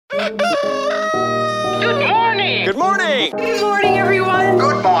Good morning. Good morning. Good morning, everyone.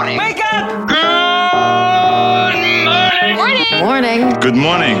 Good morning. Wake up. Good morning. Morning. Good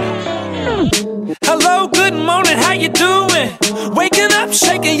morning. Hello, good morning, how you doing? Waking up,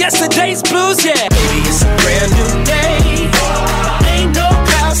 shaking yesterday's blues, yeah. Baby, it's a brand new day. Ain't no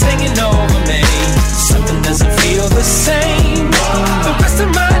clouds hanging over me. Something doesn't feel the same. The rest of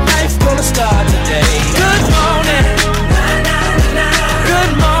my life gonna start today. Good morning.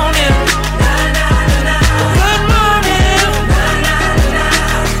 Good morning. Good morning.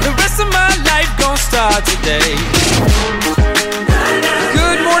 The rest of my life gonna start today.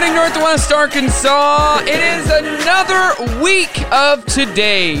 Good morning, Northwest Arkansas. It is another week of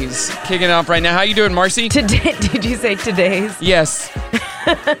today's kicking off right now. How you doing, Marci? Today, did you say today's? Yes.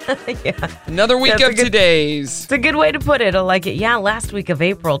 Yeah. Another week of today's. It's a good way to put it. I like it. Yeah, last week of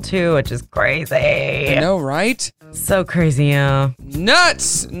April, too, which is crazy. I know, right? So crazy, yeah.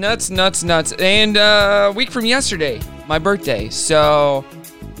 Nuts. And a week from yesterday, my birthday. So,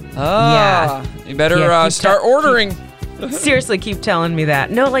 you better start ordering. Seriously, keep telling me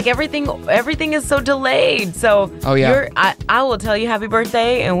that. No, like everything is so delayed. So I will tell you happy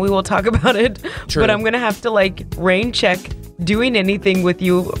birthday and we will talk about it. True. But I'm gonna have to like rain check doing anything with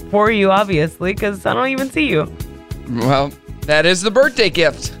you for you, obviously, because I don't even see you. Well, that is the birthday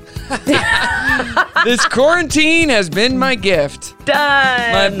gift. This quarantine has been my gift.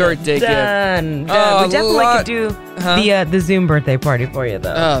 Done. My birthday gift. Done. Oh, we definitely could do the Zoom birthday party for you,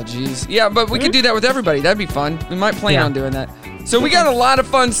 though. Oh, geez. Yeah, but we could do that with everybody. That'd be fun. We might plan on doing that. So we got a lot of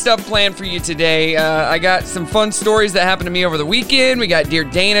fun stuff planned for you today. I got some fun stories that happened to me over the weekend. We got Dear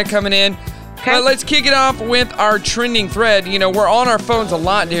Dana coming in. Okay. But let's kick it off with our trending thread. You know, we're on our phones a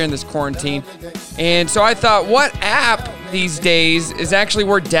lot during this quarantine. And so I thought, what app these days is actually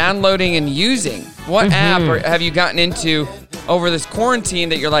worth downloading and using? What app have you gotten into over this quarantine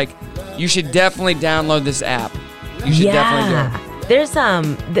that you're like, you should definitely download this app? You should definitely do it. There's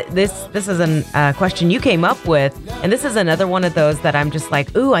this is a question you came up with, and this is another one of those that I'm just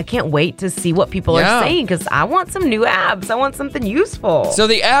like, ooh, I can't wait to see what people are saying because I want some new apps. I want something useful. So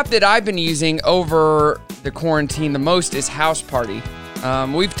the app that I've been using over the quarantine the most is House Party.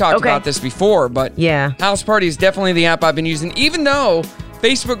 We've talked about this before, but House Party is definitely the app I've been using, even though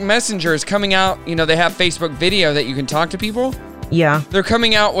Facebook Messenger is coming out. You know, they have Facebook video that you can talk to people. Yeah. They're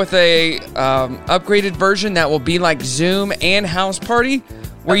coming out with a upgraded version that will be like Zoom and House Party,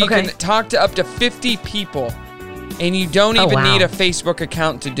 where you can talk to up to 50 people, and you don't even need a Facebook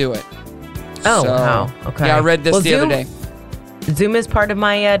account to do it. Oh, wow. Okay. Yeah, I read this the other day. Zoom is part of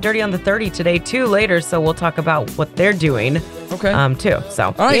my Dirty on the 30 today, too, later, so we'll talk about what they're doing, too.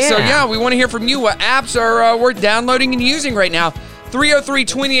 So, all right, we want to hear from you. What apps are worth downloading and using right now?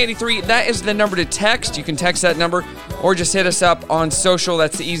 303-2083, that is the number to text. You can text that number or just hit us up on social.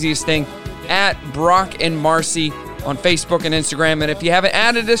 That's the easiest thing, at Brock and Marci on Facebook and Instagram. And if you haven't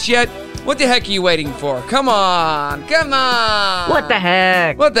added us yet, what the heck are you waiting for? Come on. What the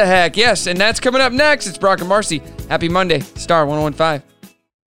heck? What the heck, yes. And that's coming up next. It's Brock and Marci. Happy Monday, Star 101.5.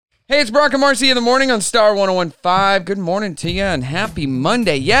 Hey, it's Brock and Marci in the morning on Star 101.5. Good morning to you and happy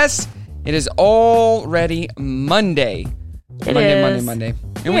Monday. Yes, it is already Monday. Monday.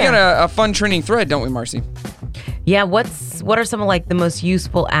 And we got a fun trending thread, don't we, Marci? Yeah, what are some of like the most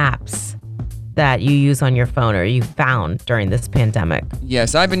useful apps that you use on your phone or you found during this pandemic?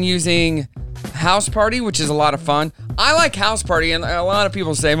 Yes, I've been using House Party, which is a lot of fun. I like House Party, and a lot of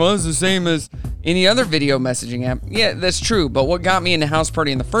people say, well, it's the same as any other video messaging app. Yeah, that's true, but what got me into House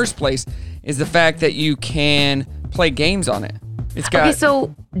Party in the first place is the fact that you can play games on it. Okay,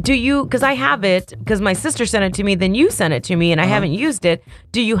 so do you, because I have it, because my sister sent it to me, then you sent it to me, and I haven't used it.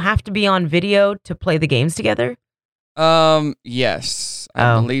 Do you have to be on video to play the games together? Yes,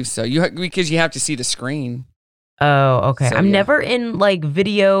 I believe so. Because you have to see the screen. Oh, okay. So, I'm never in like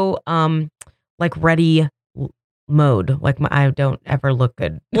video, like ready mode. Like I don't ever look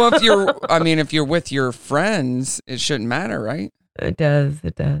good. Well, if you're with your friends, it shouldn't matter, right? It does.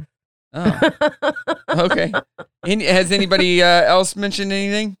 Oh, okay. Has anybody else mentioned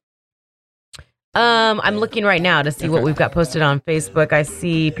anything? I'm looking right now to see what we've got posted on Facebook. I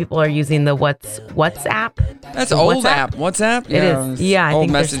see people are using the WhatsApp. That's an old app. WhatsApp? Yeah, it is. Yeah, I old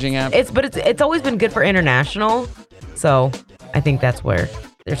think messaging app. It's always been good for international. So I think that's where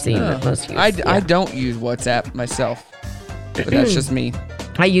they're seeing the most use. I don't use WhatsApp myself, but that's just me.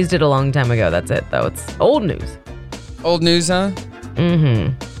 I used it a long time ago. That's it, though. It's old news. Old news, huh?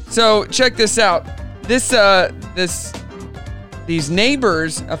 Mm-hmm. So check this out. These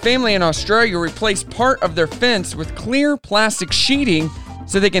neighbors, a family in Australia, replaced part of their fence with clear plastic sheeting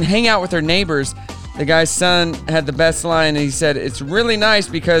so they can hang out with their neighbors. the guy's son had the best line, and he said, "It's really nice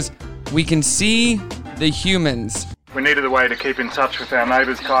because we can see the humans." We needed a way to keep in touch with our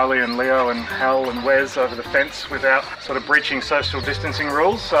neighbours Kylie and Leo and Hal and Wes over the fence without sort of breaching social distancing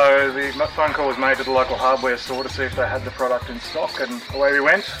rules. So the phone call was made to the local hardware store to see if they had the product in stock, and away we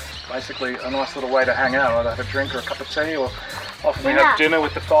went. Basically a nice little way to hang out, either have a drink or a cup of tea, or often we have dinner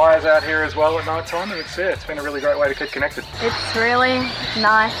with the fires out here as well at night time, and it's been a really great way to keep connected. It's really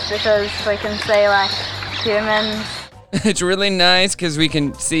nice because we can see like humans. It's really nice because we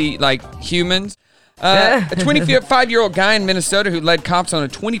can see like humans. A 25-year-old guy in Minnesota who led cops on a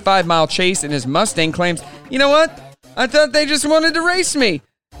 25-mile chase in his Mustang claims, "You know what? I thought they just wanted to race me."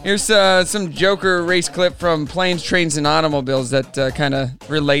 Here's some Joker race clip from Planes, Trains, and Automobiles that kind of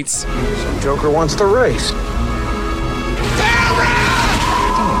relates. Some Joker wants to race.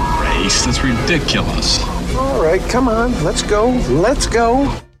 Race? That's ridiculous. All right, come on. Let's go. Let's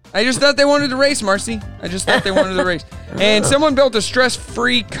go. I just thought they wanted to race, Marci. I just thought they wanted to race. And someone built a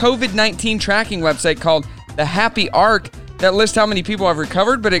stress-free COVID-19 tracking website called The Happy Arc that lists how many people have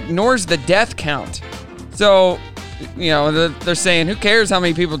recovered, but ignores the death count. So, they're saying, who cares how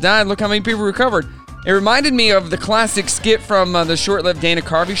many people died? Look how many people recovered. It reminded me of the classic skit from the short-lived Dana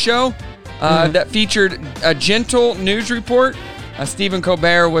Carvey show that featured a gentle news report. Stephen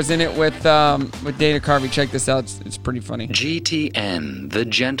Colbert was in it with Dana Carvey. Check this out. It's pretty funny. GTN, the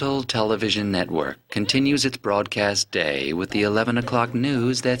Gentle Television Network, continues its broadcast day with the 11 o'clock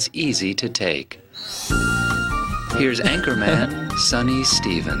news that's easy to take. Here's anchorman Sonny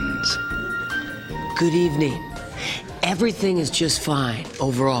Stevens. Good evening. Everything is just fine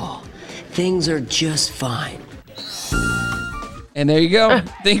overall. Things are just fine. And there you go.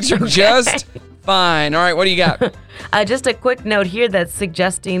 Things are just fine. All right, what do you got? Just a quick note here that's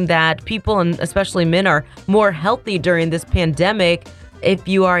suggesting that people, and especially men, are more healthy during this pandemic. If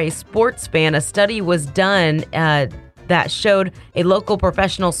you are a sports fan, a study was done that showed a local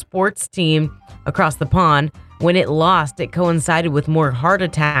professional sports team across the pond, when it lost, it coincided with more heart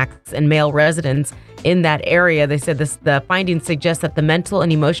attacks in male residents in that area. They said the findings suggest that the mental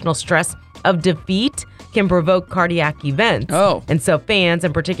and emotional stress of defeat can provoke cardiac events. Oh. And so fans,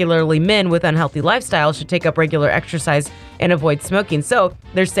 and particularly men with unhealthy lifestyles, should take up regular exercise and avoid smoking. So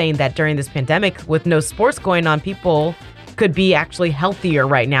they're saying that during this pandemic, with no sports going on, people could be actually healthier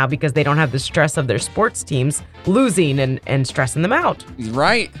right now because they don't have the stress of their sports teams losing and stressing them out.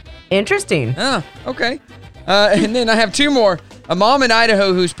 Right. Interesting. Oh, okay. And then I have two more. A mom in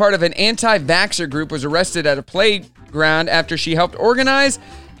Idaho who's part of an anti-vaxxer group was arrested at a playground after she helped organize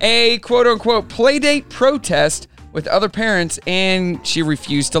a quote-unquote playdate protest with other parents, and she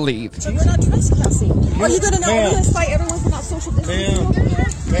refused to leave. So you're not trespassing. Are you going to not fight everyone for not social distancing over here?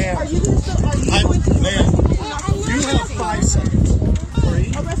 Ma'am. Are you going to Ma'am. You have 5 seconds.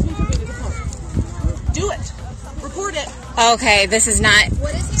 arrest me for being a default? Do it. Report it. Okay, this is not...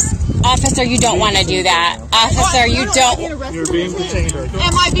 What is this? Officer, you don't want to do that. Officer, you don't... You're being detained right now.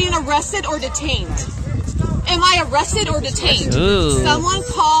 Am I being arrested or detained? Am I arrested or detained? Ooh. Someone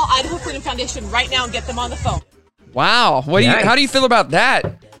call Idaho Freedom Foundation right now and get them on the phone. Wow. How do you feel about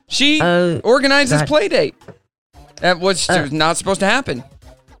that? She organized this play date. That was not supposed to happen.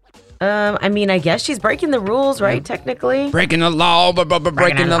 I mean, I guess she's breaking the rules, right? Technically. Breaking the law,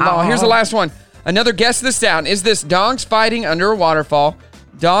 breaking the law. Here's the last one. Another guess this down. Is this dogs fighting under a waterfall,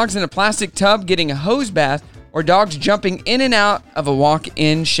 dogs in a plastic tub getting a hose bath, or dogs jumping in and out of a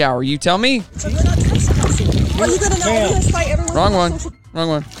walk-in shower? You tell me. So you're not trespassing. Are you going to fight everyone? Wrong one. Wrong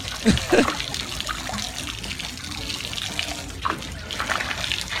one.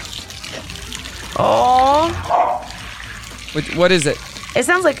 Oh. What is it? It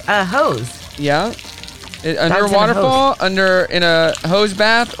sounds like a hose. Yeah. Under a waterfall, in a hose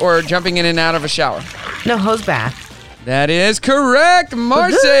bath, or jumping in and out of a shower? No, hose bath. That is correct,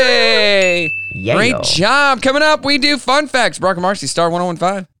 Marci. Yeah. Great job. Coming up, we do fun facts. Brock and Marci, Star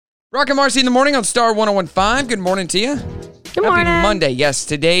 101.5. Brock and Marci in the morning on Star 101.5. Good morning to you. Good morning. Happy Monday. Yes,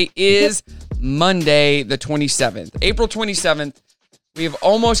 today is Monday, the 27th. April 27th. We have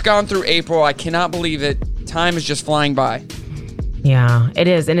almost gone through April. I cannot believe it. Time is just flying by. Yeah, it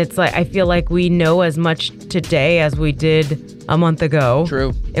is. And it's like, I feel like we know as much today as we did a month ago.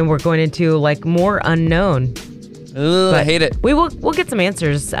 True. And we're going into like more unknown. Ugh, I hate it. We'll get some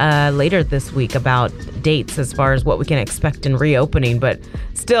answers later this week about dates as far as what we can expect in reopening. But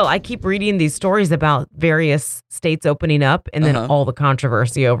still, I keep reading these stories about various states opening up and then all the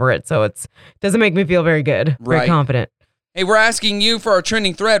controversy over it. So it doesn't make me feel very good, very confident. Hey, we're asking you for our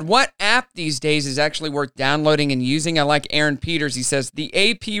trending thread, what app these days is actually worth downloading and using? I like Aaron Peters. He says the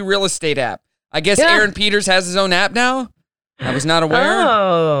AP Real Estate app. I guess Aaron Peters has his own app now? I was not aware.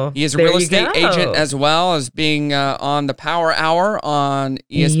 Oh, He is a there real you estate go. agent as well as being on the Power Hour on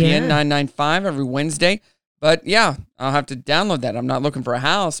ESPN 995 every Wednesday. But yeah, I'll have to download that. I'm not looking for a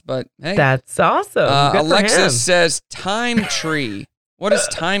house, but hey. That's awesome. Good for him. Alexis says Time Tree. What is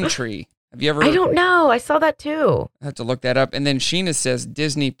Time Tree? Have you ever? I don't know. I saw that too. I have to look that up. And then Sheena says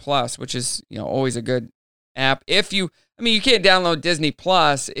Disney Plus, which is, always a good app. You can't download Disney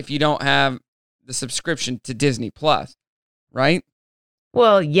Plus if you don't have the subscription to Disney Plus, right?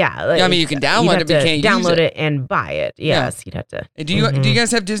 Well, yeah. You can download it, but you can't download use it. And buy it. Yes, you'd have to. Do you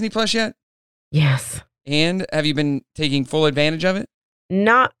guys have Disney Plus yet? Yes. And have you been taking full advantage of it?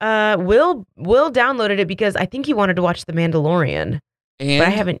 Not. Will downloaded it because I think he wanted to watch The Mandalorian, but I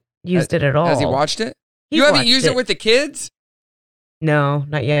haven't used it at all. Has he watched it? You haven't used it with the kids? No,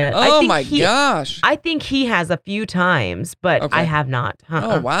 not yet. Oh my gosh. I think he has a few times, but I have not.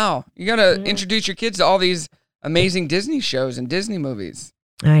 Oh, wow. You got to introduce your kids to all these amazing Disney shows and Disney movies.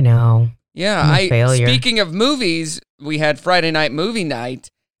 I know. Yeah. Speaking of movies, we had Friday night movie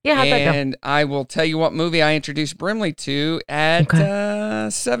night. Yeah, how'd that go? And I will tell you what movie I introduced Brimley to at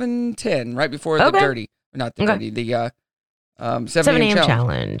 7:10, right before the Dirty. Not the Dirty, the 7 a.m.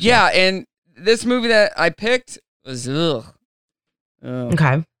 challenge. Yeah, and this movie that I picked was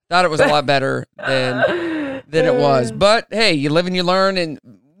okay. Thought it was a lot better than it was. But hey, you live and you learn. And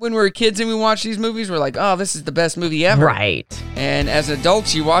when we were kids and we watched these movies, we're like, oh, this is the best movie ever. Right. And as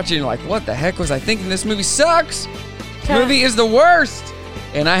adults, you watch it and you're like, what the heck was I thinking? This movie sucks. This movie is the worst.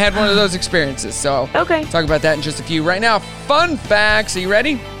 And I had one of those experiences. So talk about that in just a few. Right now, fun facts. Are you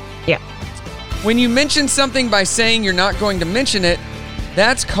ready? Yeah. When you mention something by saying you're not going to mention it,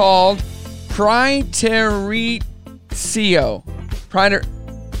 that's called praeteritio.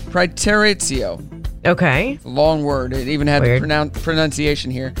 Praeteritio. Okay. It's a long word. It even had the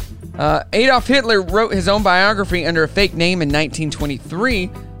pronunciation here. Adolf Hitler wrote his own biography under a fake name in 1923,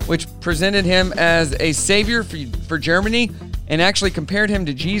 which presented him as a savior for Germany and actually compared him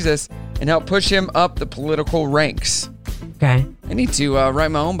to Jesus and helped push him up the political ranks. Okay. I need to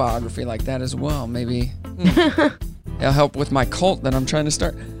write my own biography like that as well. Maybe it'll help with my cult that I'm trying to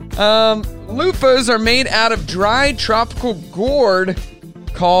start. Loofahs are made out of dried tropical gourd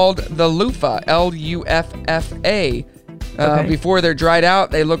called the loofah, L-U-F-F-A. Before they're dried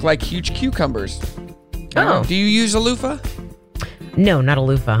out, they look like huge cucumbers. Oh. Do you use a loofah? No, not a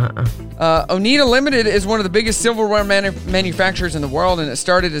loofah. Oneida Limited is one of the biggest silverware manufacturers in the world, and it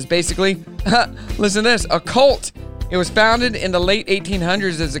started as basically, listen to this, a cult. It was founded in the late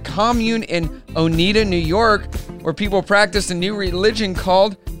 1800s as a commune in Oneida, New York, where people practiced a new religion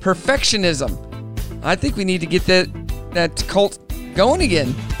called perfectionism. I think we need to get that cult going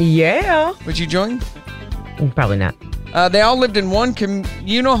again. Yeah. Would you join? Probably not. They all lived in one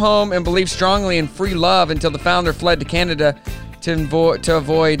communal home and believed strongly in free love until the founder fled to Canada to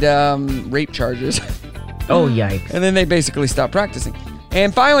avoid rape charges. Oh, yikes. And then they basically stopped practicing.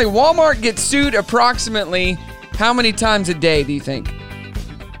 And finally, Walmart gets sued approximately how many times a day, do you think?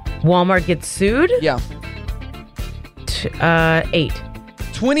 Walmart gets sued? Yeah. 8.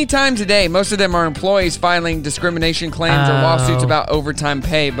 20 times a day. Most of them are employees filing discrimination claims or lawsuits about overtime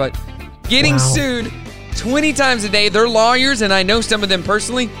pay, but getting sued 20 times a day. They're lawyers, and I know some of them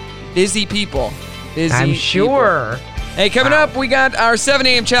personally. Busy people. I'm sure. People. Hey, coming up, we got our 7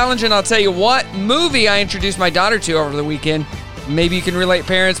 a.m. challenge, and I'll tell you what movie I introduced my daughter to over the weekend. Maybe you can relate,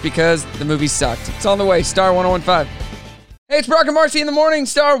 parents, because the movie sucked. It's on the way. Star 1015. Hey, it's Brock and Marci in the morning.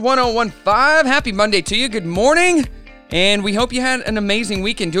 Star 1015. Happy Monday to you. Good morning. And we hope you had an amazing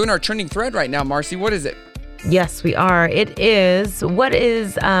weekend doing our trending thread right now, Marci. What is it? Yes, we are. It is. What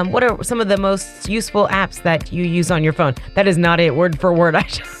are some of the most useful apps that you use on your phone? That is not it word for word. I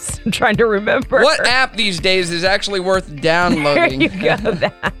just am trying to remember. What app these days is actually worth downloading? There you go,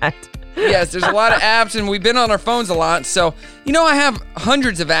 that. Yes, there's a lot of apps, and we've been on our phones a lot. So, I have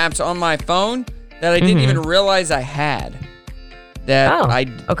hundreds of apps on my phone that I didn't even realize I had. That I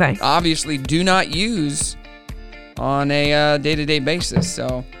obviously do not use on a day-to-day basis.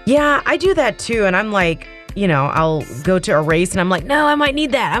 So yeah, I do that too, and I'm like, I'll go to erase, and I'm like, no, I might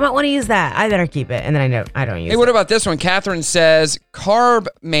need that. I might want to use that. I better keep it, and then I don't use it. Hey, what about this one? Catherine says Carb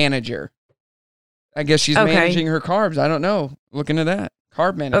Manager. I guess she's managing her carbs. I don't know. Look into that.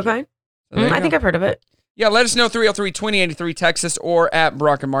 Carb Manager. Okay. So I think I've heard of it. Yeah, let us know, 303-2083 Texas or at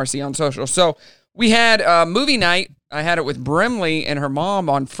Brock and Marci on social. So we had movie night. I had it with Brimley and her mom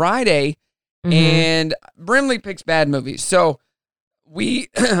on Friday, and Brimley picks bad movies. So we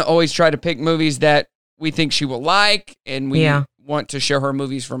always try to pick movies that we think she will like, and we want to show her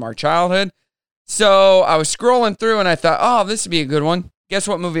movies from our childhood. So I was scrolling through, and I thought, oh, this would be a good one. Guess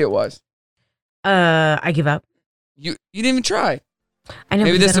what movie it was? I give up. You didn't even try. I know.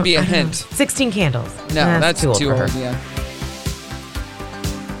 Maybe because this would be a I don't know. hint. 16 Candles. No, that's too for her. old. Yeah.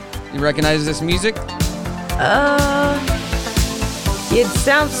 You recognize this music? It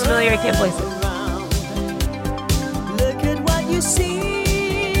sounds familiar. I can't place it.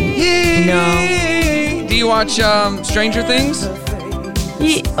 No. Do you watch Stranger Things?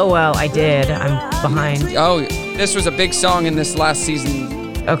 Oh, well, I did. I'm behind. Oh, this was a big song in this last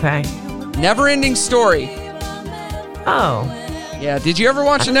season. Okay. Never Ending Story. Oh. Yeah, did you ever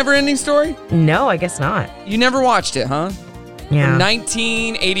watch A Never Ending Story? No, I guess not. You never watched it, huh? Yeah. From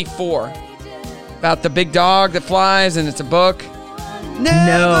 1984. About the big dog that flies and it's a book.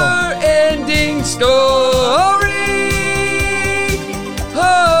 Never Ending Story.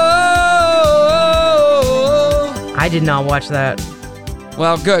 Oh. I did not watch that.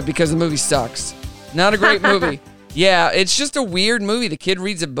 Well, good, because the movie sucks. Not a great movie. Yeah, it's just a weird movie. The kid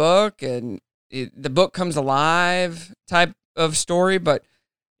reads a book and the book comes alive type of story, but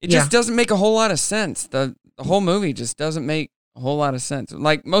it just doesn't make a whole lot of sense. The whole movie just doesn't make a whole lot of sense.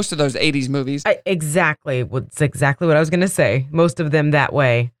 Like most of those 80s movies. Exactly. That's exactly what I was going to say. Most of them that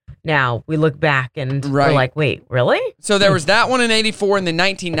way. Now we look back and we're like, wait, really? So there was that one in 84, and then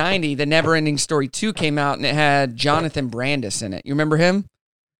 1990, The Never Ending Story 2 came out, and it had Jonathan Brandis in it. You remember him?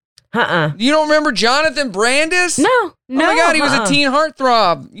 You don't remember Jonathan Brandis? No. Oh my God, he was a teen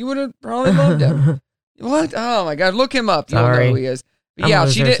heartthrob. You would have probably loved him. What? Oh my God, look him up. You don't know who he is. But yeah,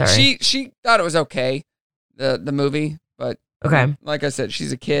 she did. She thought it was okay, the movie, but like I said,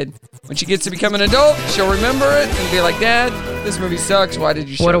 she's a kid. When she gets to become an adult, she'll remember it and be like, Dad, this movie sucks. Why did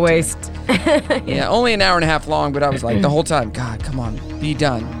you show it? What a waste. Yeah, only an hour and a half long, but I was like the whole time, God, come on, be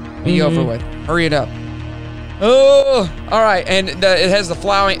done, be over with, hurry it up. Oh, all right, and it has the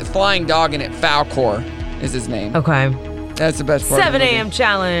flying dog in it. Falcor is his name. Okay. That's the best part. 7 a.m.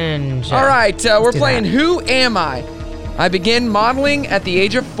 challenge. All right, we're playing Who Am I? I began modeling at the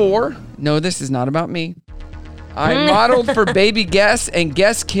age of 4. No, this is not about me. I modeled for Baby Guess and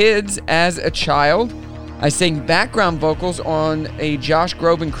Guess Kids as a child. I sang background vocals on a Josh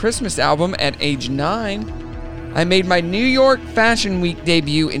Groban Christmas album at age 9. I made my New York Fashion Week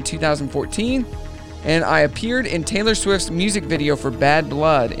debut in 2014. And I appeared in Taylor Swift's music video for Bad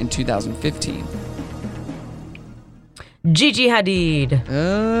Blood in 2015. Gigi Hadid.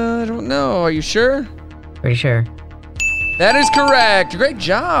 I don't know. Are you sure? Pretty sure. That is correct. Great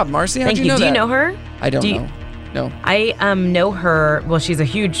job, Marci. How'd you know that? Do you know her? I don't know. No. I know her. Well, she's a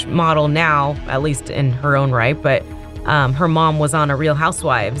huge model now, at least in her own right. But her mom was on a Real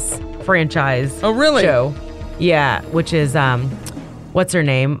Housewives franchise. Oh, really? Show. Yeah, which is what's her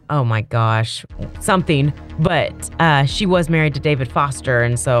name? Oh my gosh, something. But she was married to David Foster,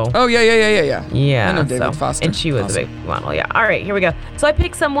 and so. Oh yeah. Yeah. I know David Foster. And she was a big model. Yeah. All right, here we go. So I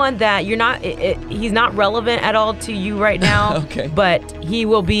picked someone that you're not. He's not relevant at all to you right now. Okay. But he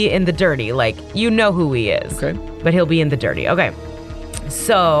will be in the dirty. Like you know who he is. Okay. But he'll be in the dirty. Okay.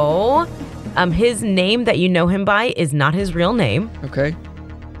 So, his name that you know him by is not his real name. Okay.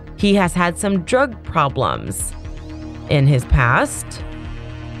 He has had some drug problems in his past.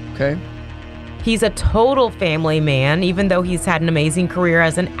 Okay. He's a total family man, even though he's had an amazing career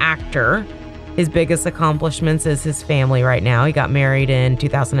as an actor. His biggest accomplishments is his family right now. He got married in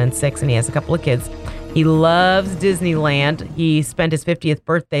 2006 and he has a couple of kids. He loves Disneyland. He spent his 50th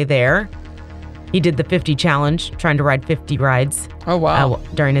birthday there. He did the 50 challenge, trying to ride 50 rides. Oh, wow.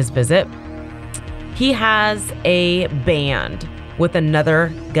 During his visit. He has a band with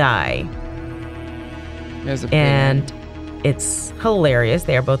another guy. And it's hilarious.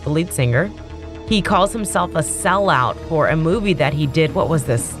 They are both the lead singer. He calls himself a sellout for a movie that he did. What was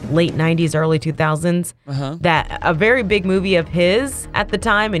this? Late 90s, early 2000s. That a very big movie of his at the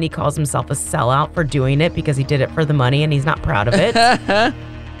time, and he calls himself a sellout for doing it because he did it for the money and he's not proud of it.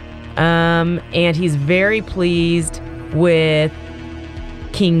 And he's very pleased with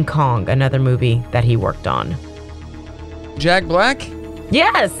King Kong, another movie that he worked on. Jack Black?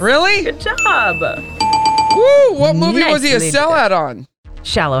 Yes. Really? Good job. Woo! What movie was he a sellout on?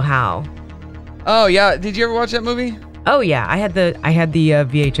 Shallow Hal. Oh yeah, did you ever watch that movie? Oh yeah, I had the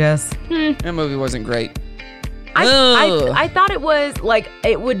VHS. That movie wasn't great. I thought it was like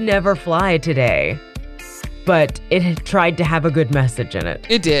it would never fly today, but it had tried to have a good message in it.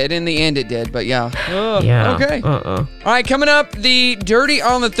 It did. In the end, it did. But yeah. Yeah. Okay. All right, coming up, the Dirty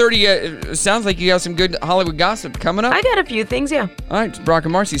on the 30. Sounds like you got some good Hollywood gossip coming up. I got a few things, yeah. All right, it's Brock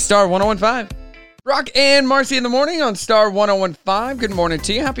and Marci, Star 1015. Brock and Marci in the morning on Star 1015. Good morning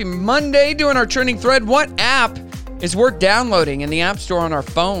to you. Happy Monday. Doing our trending thread. What app is worth downloading in the App Store on our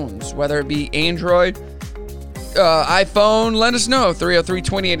phones? Whether it be Android, iPhone, let us know.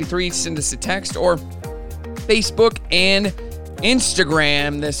 303-2083. Send us a text or Facebook and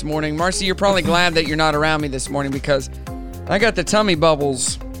Instagram this morning. Marci, you're probably glad that you're not around me this morning because I got the tummy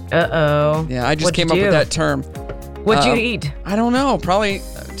bubbles. Uh-oh. Yeah, I just What'd came you up with do? that term. What'd you eat? I don't know. Probably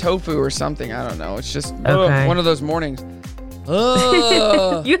tofu or something. I don't know. It's just one of those mornings.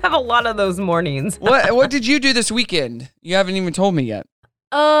 You have a lot of those mornings. What did you do this weekend? You haven't even told me yet.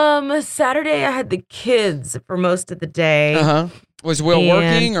 Saturday I had the kids for most of the day. Uh-huh. Was Will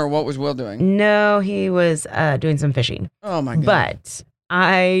working or what was Will doing? No, he was doing some fishing. Oh my God. But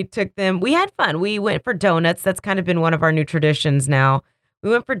I took them. We had fun. We went for donuts. That's kind of been one of our new traditions now.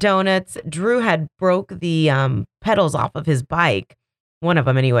 We went for donuts. Drew had broke the pedals off of his bike. One of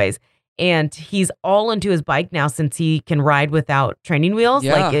them anyways. And he's all into his bike now since he can ride without training wheels.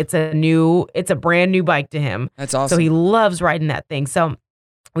 Yeah. Like it's a brand new bike to him. That's awesome. So he loves riding that thing. So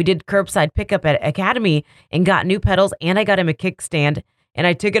we did curbside pickup at Academy and got new pedals, and I got him a kickstand, and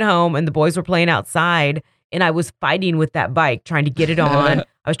I took it home, and the boys were playing outside, and I was fighting with that bike, trying to get it on.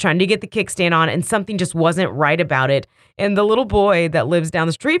 I was trying to get the kickstand on, and something just wasn't right about it. And the little boy that lives down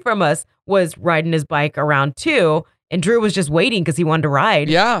the street from us was riding his bike around too, and Drew was just waiting because he wanted to ride.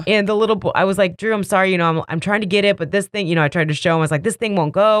 Yeah. And the little boy, I was like, Drew, I'm sorry, I'm trying to get it, but this thing, I tried to show him, I was like, this thing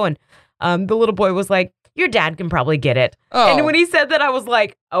won't go. And the little boy was like, your dad can probably get it. Oh. And when he said that, I was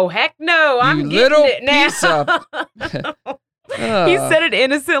like, oh, heck no, I'm getting it now. He said it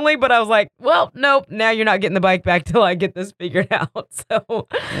innocently, but I was like, well, nope, now you're not getting the bike back till I get this figured out. So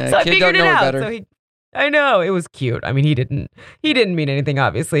I figured it out. So I know, it was cute. I mean, he didn't mean anything,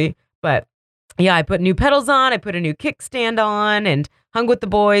 obviously. But yeah, I put new pedals on, I put a new kickstand on, and hung with the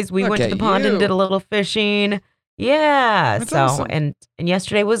boys. We went to the pond and did a little fishing. Yeah. That's awesome. And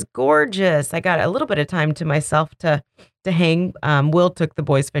yesterday was gorgeous. I got a little bit of time to myself to hang. Will took the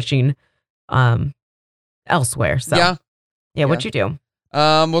boys fishing elsewhere. So yeah, what'd you do?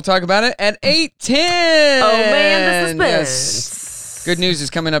 We'll talk about it at 8:10. Oh man, the suspense. Yes. Good news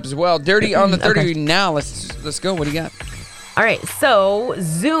is coming up as well. Dirty on the 30 now. Let's go. What do you got? All right, so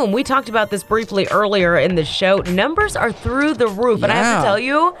Zoom, we talked about this briefly earlier in the show. Numbers are through the roof. And I have to tell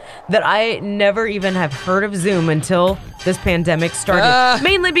you that I never even have heard of Zoom until this pandemic started.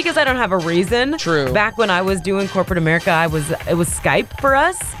 Mainly because I don't have a reason. True. Back when I was doing corporate America, it was Skype for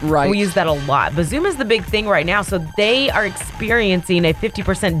us. Right. We use that a lot. But Zoom is the big thing right now. So they are experiencing a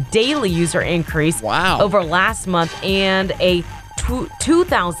 50% daily user increase over last month and a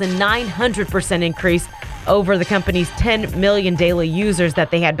 2,900% increase over the company's 10 million daily users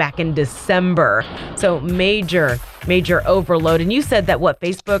that they had back in December. So major overload. And you said that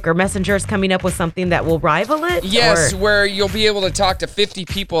Facebook or Messenger is coming up with something that will rival it? Yes, where you'll be able to talk to 50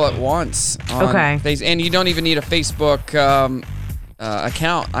 people at once. And you don't even need a Facebook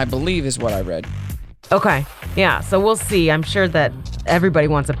account, I believe is what I read. Okay. Yeah. So we'll see. I'm sure that everybody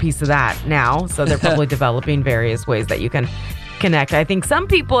wants a piece of that now. So they're probably developing various ways that you can connect. I think some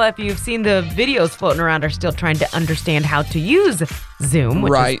people, if you've seen the videos floating around, are still trying to understand how to use Zoom,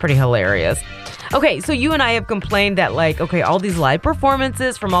 which is pretty hilarious. Okay, so you and I have complained that all these live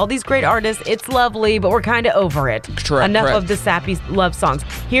performances from all these great artists, it's lovely, but we're kind of over it. Enough of the sappy love songs.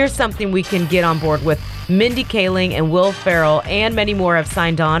 Here's something we can get on board with. Mindy Kaling and Will Ferrell and many more have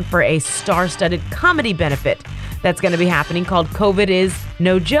signed on for a star-studded comedy benefit that's going to be happening called COVID Is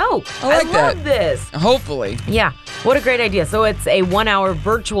No Joke. I love this. Hopefully. Yeah. What a great idea. So it's a 1-hour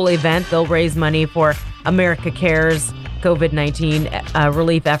virtual event. They'll raise money for America Cares COVID-19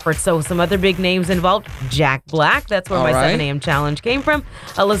 relief efforts. So some other big names involved. Jack Black. That's where my 7 a.m. challenge came from.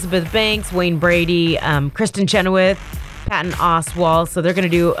 Elizabeth Banks, Wayne Brady, Kristen Chenoweth, Patton Oswalt. So they're going to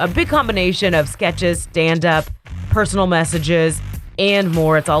do a big combination of sketches, stand-up, personal messages, and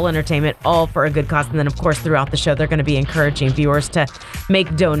more. It's all entertainment, all for a good cause. And then, of course, throughout the show, they're going to be encouraging viewers to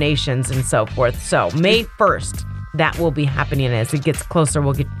make donations and so forth. So May 1st, that will be happening. As it gets closer,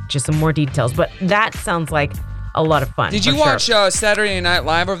 we'll get you some more details. But that sounds like a lot of fun. Did you watch Saturday Night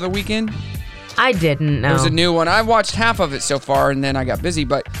Live over the weekend? I didn't, no. There's a new one. I watched half of it so far, and then I got busy.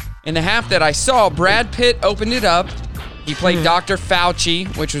 But in the half that I saw, Brad Pitt opened it up. He played Dr. Fauci,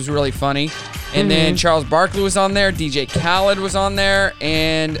 which was really funny. And then Charles Barkley was on there. DJ Khaled was on there.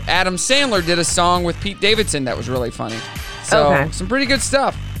 And Adam Sandler did a song with Pete Davidson that was really funny. So some pretty good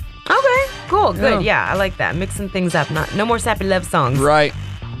stuff. Okay, cool, good. Yeah, I like that. Mixing things up. No more sappy love songs. Right.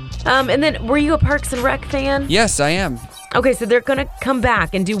 And then, were you a Parks and Rec fan? Yes, I am. Okay, so they're going to come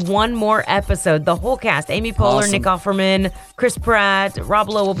back and do one more episode. The whole cast, Amy Poehler, Nick Offerman, Chris Pratt, Rob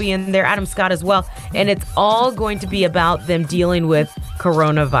Lowe will be in there, Adam Scott as well. And it's all going to be about them dealing with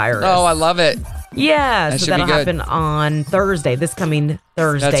coronavirus. Oh, I love it. Yeah, That so should be that'll good. happen on Thursday, this coming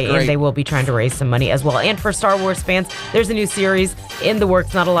Thursday, great. and they will be trying to raise some money as well. And for Star Wars fans, there's a new series in the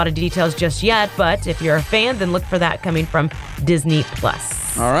works. Not a lot of details just yet, but if you're a fan, then look for that coming from Disney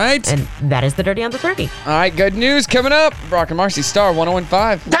Plus. All right. And that is the Dirty on the 30. All right, good news coming up. Brock and Marci, Star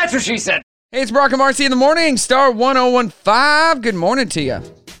 1015. That's what she said. Hey, it's Brock and Marci in the morning, Star 1015. Good morning to you.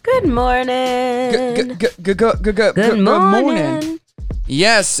 Good morning. Good morning.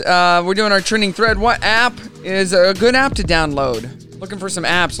 Yes, we're doing our trending thread. What app is a good app to download? Looking for some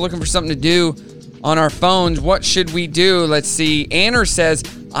apps, looking for something to do on our phones. What should we do? Let's see. Anner says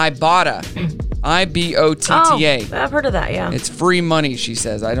Ibotta. IBOTTA. Oh, I've heard of that, yeah. It's free money, she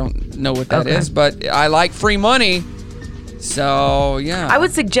says. I don't know what that is, but I like free money. So, yeah. I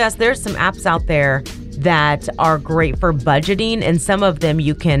would suggest there's some apps out there that are great for budgeting, and some of them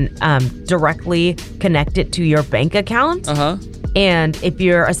you can directly connect it to your bank account. And if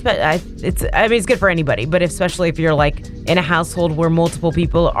you're, it's good for anybody, but especially if you're like in a household where multiple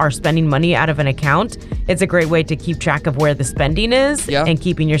people are spending money out of an account, it's a great way to keep track of where the spending is and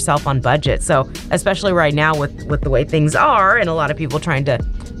keeping yourself on budget. So especially right now with the way things are and a lot of people trying to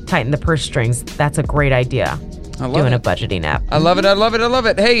tighten the purse strings, that's a great idea. Doing a budgeting app. I love it. I love it. I love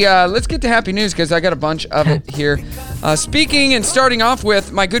it. Hey, let's get to happy news because I got a bunch of it here. Speaking and starting off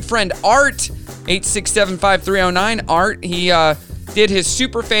with my good friend Art, 8675309. Art, he did his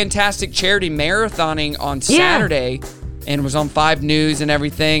super fantastic charity marathoning on Saturday and was on 5 News and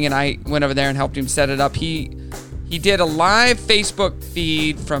everything. And I went over there and helped him set it up. He did a live Facebook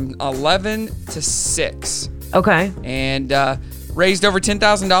feed from 11 to 6. Okay. And raised over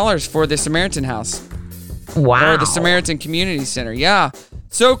 $10,000 for the Samaritan House. Wow. Or the Samaritan Community Center. Yeah.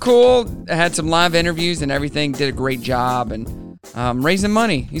 So cool. Had some live interviews and everything. Did a great job and raising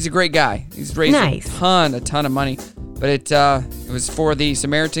money. He's a great guy. He's raised a ton of money. But it was for the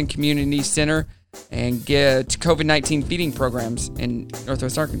Samaritan Community Center and get COVID-19 feeding programs in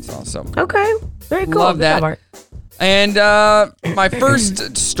Northwest Arkansas. So okay. Very cool. Love that. And my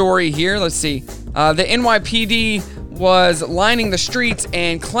first story here, let's see. The NYPD was lining the streets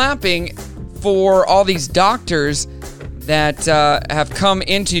and clapping for all these doctors that have come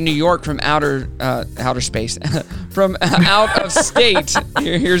into New York from outer space, from out of state.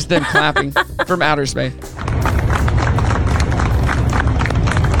 Here's them clapping from outer space.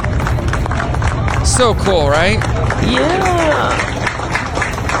 So cool, right? Yeah.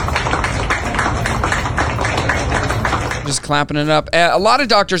 Just clapping it up. A lot of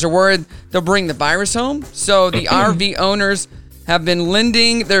doctors are worried they'll bring the virus home. So the RV owners have been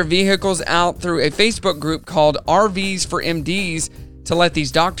lending their vehicles out through a Facebook group called RVs for MDs to let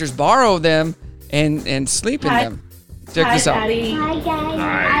these doctors borrow them and sleep in them. Check this out. Daddy. Hi, guys.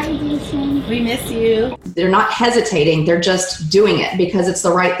 Hi, Jason. We miss you. They're not hesitating. They're just doing it because it's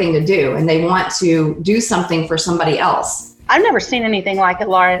the right thing to do. And they want to do something for somebody else. I've never seen anything like it,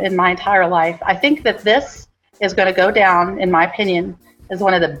 Laura, in my entire life. I think that this is going to go down, in my opinion, as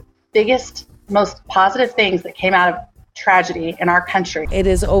one of the biggest, most positive things that came out of tragedy in our country. It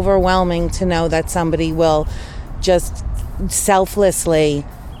is overwhelming to know that somebody will just selflessly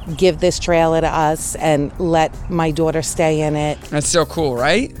give this trailer to us and let my daughter stay in it. That's so cool,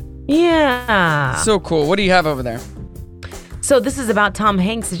 right? Yeah. So cool. What do you have over there? So this is about Tom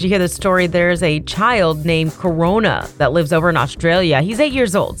Hanks. Did you hear the story? There's a child named Corona that lives over in Australia. He's 8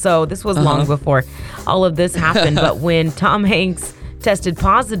 years old, so this was long before all of this happened. But when Tom Hanks tested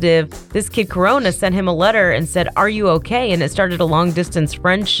positive, this kid Corona sent him a letter and said, "Are you okay?" And it started a long distance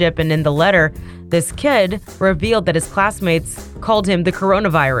friendship. And in the letter, this kid revealed that his classmates called him the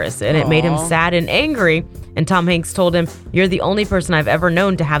coronavirus, and it made him sad and angry. And Tom Hanks told him, "You're the only person I've ever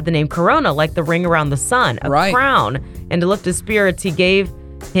known to have the name Corona, like the ring around the sun, a crown." And to lift his spirits,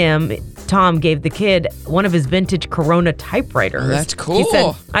 Tom gave the kid one of his vintage Corona typewriters. Oh, that's cool. He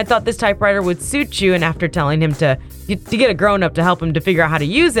said, "I thought this typewriter would suit you." And after telling him to get a grown-up to help him to figure out how to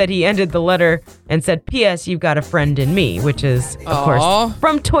use it, he ended the letter and said, "P.S. You've got a friend in me," which is, of course,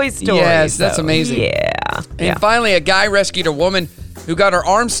 from Toy Story. Yes, that's amazing. Yeah. And finally, a guy rescued a woman who got her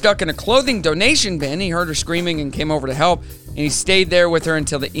arm stuck in a clothing donation bin. He heard her screaming and came over to help. And he stayed there with her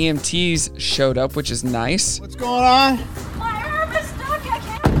until the EMTs showed up, which is nice. What's going on? My arm is stuck. I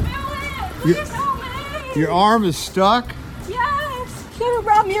can't feel it. Please help me. Your arm is stuck? Yes. Get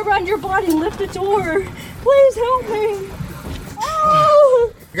wrap me around your body and lift the door. Please help me.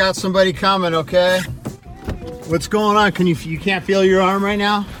 Oh. I got somebody coming, okay? What's going on? You can't feel your arm right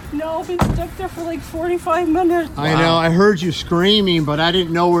now? No, I've been stuck there for like 45 minutes. I know. I heard you screaming, but I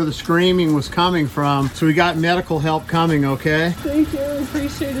didn't know where the screaming was coming from. So we got medical help coming, okay? Thank you. I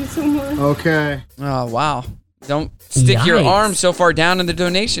appreciate it so much. Okay. Oh, wow. don't stick your Yikes. arm so far down in the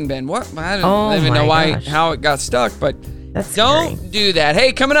donation bin. What? I don't even know how it got stuck, but don't do that.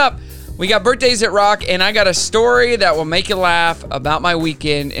 Hey, coming up, we got birthdays at Rock, and I got a story that will make you laugh about my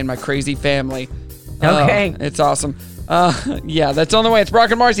weekend and my crazy family. Okay. It's awesome. Yeah, that's on the way. It's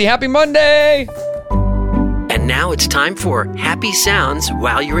Brock and Marci. Happy Monday! And now it's time for Happy Sounds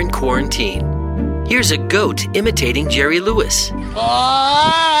While You're in Quarantine. Here's a goat imitating Jerry Lewis.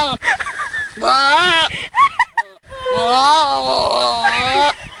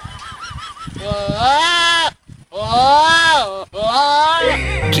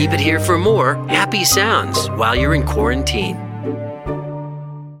 Keep it here for more Happy Sounds While You're in Quarantine.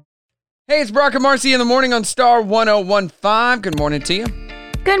 Hey, it's Brock and Marci in the morning on Star 1015. Good morning to you.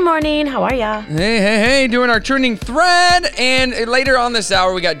 Good morning. How are ya? Hey, doing our trending thread. And later on this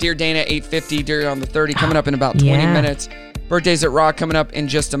hour, we got Dear Dana 850, Dear on the 30 coming up in about 20 minutes. Birthdays at Rock coming up in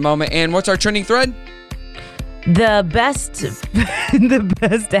just a moment. And what's our trending thread? The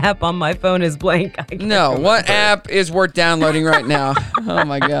best app on my phone is blank. No, what app is worth downloading right now? Oh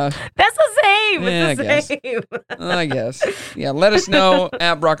my gosh. That's the same. Yeah, It's the same. I guess. Yeah, let us know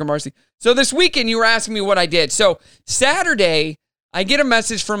at Brock and Marci. So this weekend, you were asking me what I did. So Saturday, I get a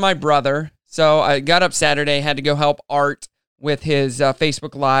message from my brother. So I got up Saturday, had to go help Art with his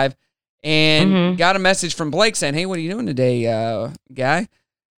Facebook Live, and got a message from Blake saying, "Hey, what are you doing today, guy?"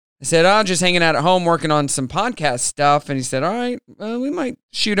 I said, "Oh, just hanging out at home working on some podcast stuff." And he said, "All right, we might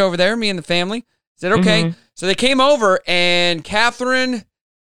shoot over there, me and the family." I said, "Okay." So they came over, and Catherine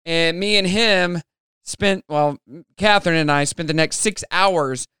and me and him Catherine and I spent the next 6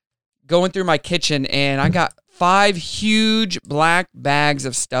 hours going through my kitchen, and I got 5 huge black bags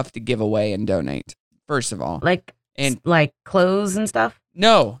of stuff to give away and donate, first of all. Like clothes and stuff?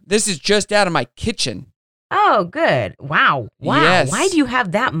 No, this is just out of my kitchen. Oh, good. Wow. Yes. Why do you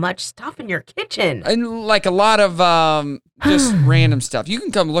have that much stuff in your kitchen? And like a lot of just random stuff. You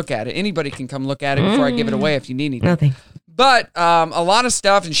can come look at it. Anybody can come look at it before I give it away if you need anything. Nothing. But a lot of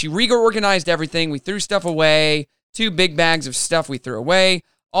stuff, and she reorganized everything. We threw stuff away. 2 big bags of stuff we threw away.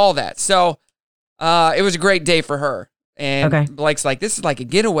 All that. So it was a great day for her. And Blake's like, this is like a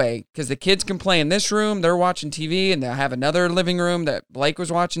getaway because the kids can play in this room. They're watching TV, and they'll have another living room that Blake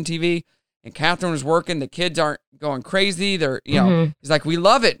was watching TV. And Catherine was working. The kids aren't going crazy. They're, he's like, we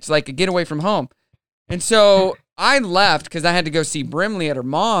love it. It's like a getaway from home. And so I left because I had to go see Brimley at her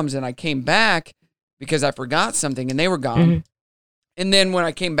mom's, and I came back because I forgot something, and they were gone. And then when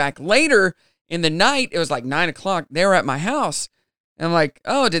I came back later in the night, it was like 9 o'clock. They were at my house. And I'm like,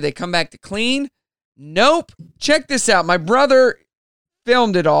 oh, did they come back to clean? Nope. Check this out. My brother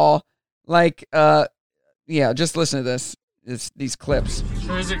filmed it all. Like, just listen to this. These clips.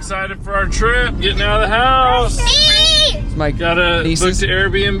 Who's excited for our trip? Getting out of the house. My Gotta book the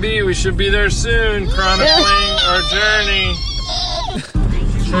Airbnb. We should be there soon. Chronicling our journey.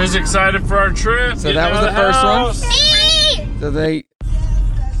 Who's excited for our trip? So that was the first one. So they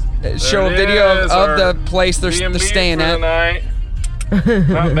show a video of the place they're staying at.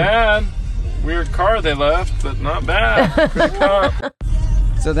 Not bad. Weird car they left, but not bad. Pretty calm.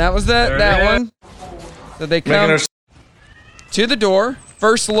 So that was that one. So they come to the door.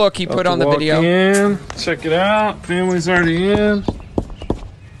 First look he put on the video. In, check it out. Family's already in.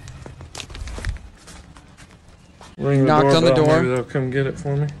 Ring the Knocked on the door. Maybe they'll come get it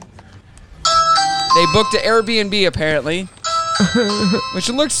for me. They booked an Airbnb apparently, which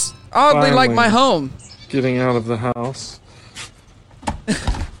looks oddly like my home. Getting out of the house.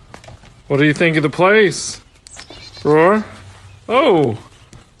 What do you think of the place, Roar? Oh,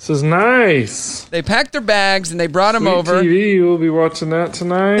 this is nice. They packed their bags and they brought them Sweet over. TV, we'll be watching that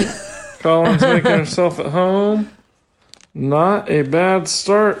tonight. Colin's making herself at home. Not a bad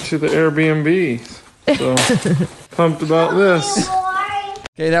start to the Airbnb. So, pumped about this.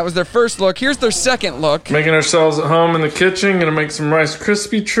 Okay, that was their first look. Here's their second look. Making ourselves at home in the kitchen. Gonna make some Rice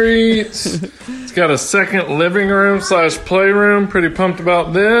Krispie treats. It's got a second living room / playroom. Pretty pumped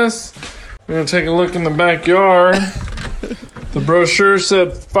about this. We're gonna take a look in the backyard. The brochure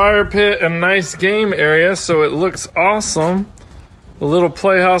said fire pit and nice game area, so it looks awesome. A little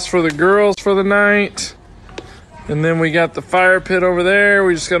playhouse for the girls for the night. And then we got the fire pit over there.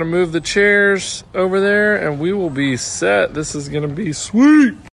 We just got to move the chairs over there, and we will be set. This is going to be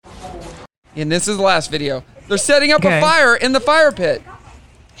sweet. And this is the last video. They're setting up a fire in the fire pit.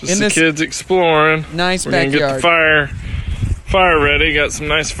 Just the kids exploring. Nice We're backyard. We're going to get the fire ready. Got some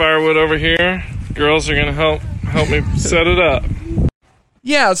nice firewood over here. Girls are going to help me set it up.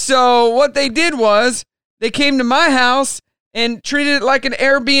 Yeah, so what they did was they came to my house and treated it like an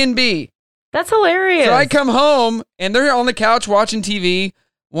Airbnb. That's hilarious. So I come home and they're on the couch watching TV.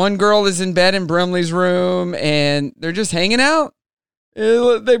 One girl is in bed in Brimley's room, and they're just hanging out.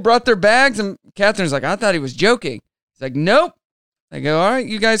 They brought their bags, and Catherine's like, I thought he was joking. He's like, nope. I go, all right,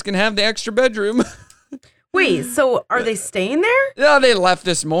 you guys can have the extra bedroom. Wait, so are they staying there? No, they left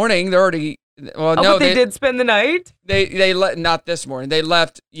this morning. They're already. Well, no, but they did spend the night? They not this morning. They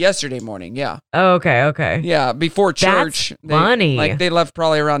left yesterday morning, yeah. Oh, okay. Yeah, before church. That's funny. They left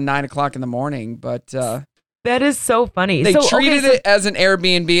probably around 9 o'clock in the morning, but... that is so funny. They treated it as an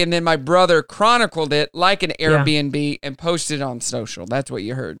Airbnb, and then my brother chronicled it like an Airbnb and posted it on social. That's what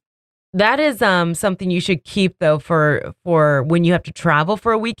you heard. That is something you should keep, though, for when you have to travel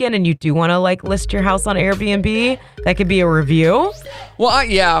for a weekend and you do want to, like, list your house on Airbnb. That could be a review. Well,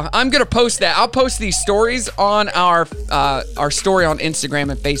 I'm going to post that. I'll post these stories on our story on Instagram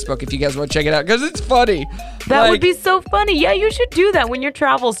and Facebook if you guys want to check it out, because it's funny. That would be so funny. Yeah, you should do that when your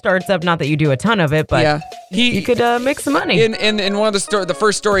travel starts up. Not that you do a ton of it, but you could make some money. In one of the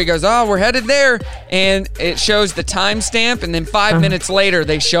first story, he goes, oh, we're headed there. And it shows the timestamp, and then 5 minutes later,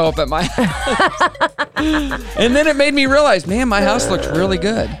 they show up at my house. And then it made me realize, man, my house looks really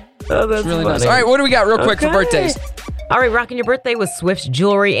good. Oh, that's really funny. nice. All right, what do we got real quick for birthdays? All right, rocking your birthday with Swift's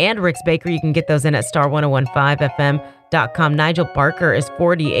Jewelry and Rick's Bakery. You can get those in at star1015fm.com. Nigel Barker is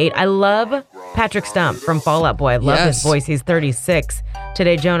 48. I love Patrick Stump from Fall Out Boy. I love his voice. He's 36.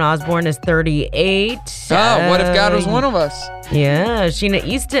 Today, Joan Osborne is 38. Oh, what if God was one of us? Yeah, Sheena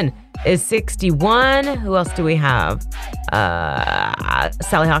Easton is 61. Who else do we have?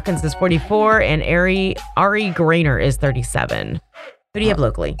 Sally Hawkins is 44, and Ari Grainer is 37. Who do you have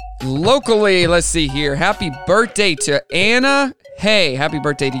locally? Locally, let's see here. Happy birthday to Anna. Hey, happy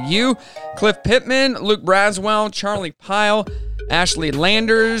birthday to you. Cliff Pittman, Luke Braswell, Charlie Pyle, Ashley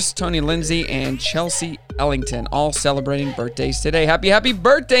Landers, Tony Lindsay, and Chelsea Ellington, all celebrating birthdays today. Happy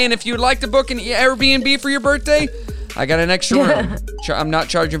birthday. And if you'd like to book an Airbnb for your birthday, I got an extra room. I'm not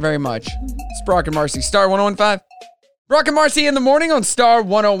charging very much. It's Brock and Marci, Star 101.5. Brock and Marci in the morning on Star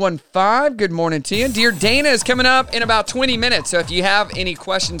 101.5. Good morning to you. Dear Dana is coming up in about 20 minutes. So if you have any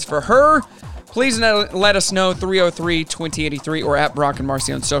questions for her, please let us know, 303-2083 or at Brock and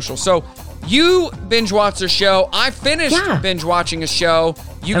Marci on social. So you binge watched a show. I finished binge watching a show.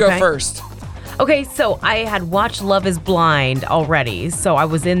 You go first. Okay, so I had watched Love is Blind already. So I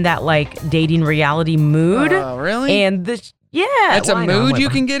was in that, like, dating reality mood. Oh, really? And That's a mood you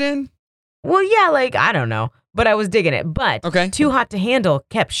can get in? Well, yeah, like, I don't know. But I was digging it. But Too Hot to Handle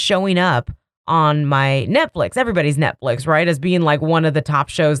kept showing up on my Netflix, everybody's Netflix, right? As being like one of the top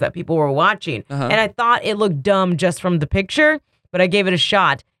shows that people were watching. And I thought it looked dumb just from the picture, but I gave it a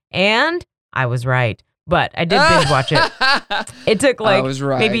shot. And I was right. But I did binge watch it. It took like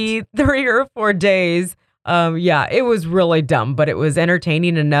maybe 3 or 4 days. It was really dumb, but it was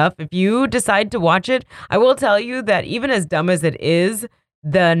entertaining enough. If you decide to watch it, I will tell you that even as dumb as it is,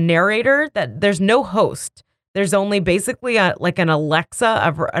 the narrator, that there's no host. There's only basically like an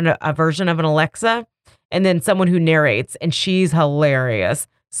Alexa, a version of an Alexa, and then someone who narrates, and she's hilarious.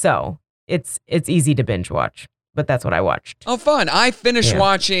 So it's easy to binge watch, but that's what I watched. Oh, fun. I finished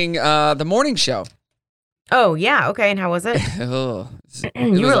watching the morning show. Oh, yeah. Okay. And how was it? You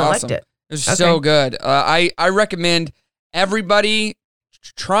really liked it. It was so good. I recommend everybody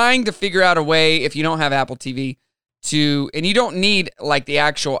trying to figure out a way, if you don't have Apple TV, and you don't need like the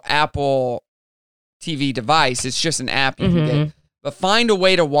actual Apple TV device. It's just an app you can get. But find a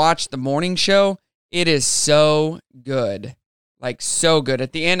way to watch the morning show. It is so good. Like, so good.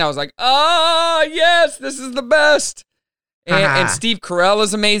 At the end, I was like, yes, this is the best. And Steve Carell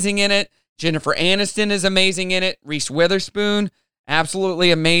is amazing in it. Jennifer Aniston is amazing in it. Reese Witherspoon, absolutely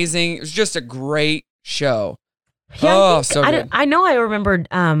amazing. It was just a great show. Yeah, so good. I know I remembered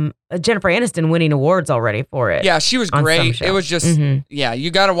Jennifer Aniston winning awards already for it. Yeah, she was great. It was just,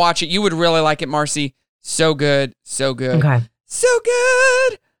 you got to watch it. You would really like it, Marci. So good. So good. Okay. So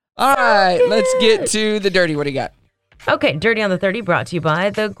good. All right, let's get to the dirty. What do you got? Okay, Dirty on the 30 brought to you by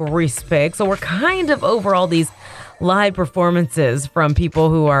the Grease Pig. So we're kind of over all these live performances from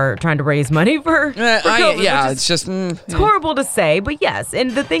people who are trying to raise money for COVID, it's just... it's horrible to say, but yes.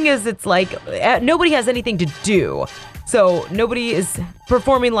 And the thing is, it's like nobody has anything to do. So nobody is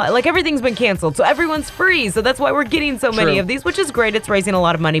performing like everything's been canceled. So everyone's free. So that's why we're getting so many of these, which is great. It's raising a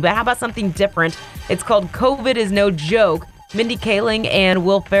lot of money. But how about something different? It's called COVID is No Joke. Mindy Kaling and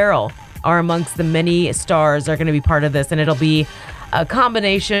Will Ferrell are amongst the many stars that are going to be part of this. And it'll be a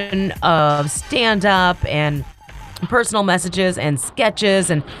combination of stand-up and personal messages and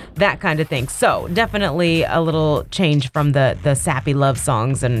sketches and that kind of thing. So definitely a little change from the sappy love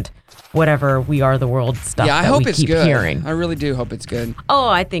songs and whatever We Are the World stuff. Yeah, I hope it's good. Hearing. I really do hope it's good. Oh,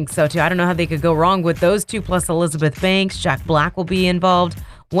 I think so too. I don't know how they could go wrong with those two, plus Elizabeth Banks. Jack Black will be involved.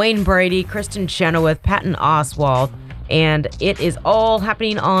 Wayne Brady, Kristen Chenoweth, Patton Oswalt. And it is all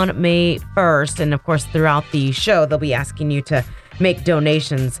happening on May 1st. And of course, throughout the show, they'll be asking you to make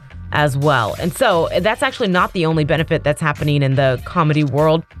donations as well. And so that's actually not the only benefit that's happening in the comedy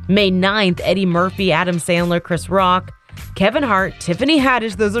world. May 9th, Eddie Murphy, Adam Sandler, Chris Rock, Kevin Hart, Tiffany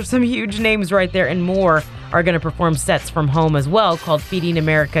Haddish, those are some huge names right there, and more are going to perform sets from home as well, called Feeding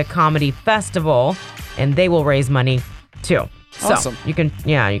America Comedy Festival, and they will raise money too. Awesome. So you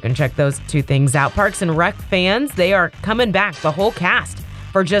can check those two things out. Parks and Rec fans, they are coming back, the whole cast,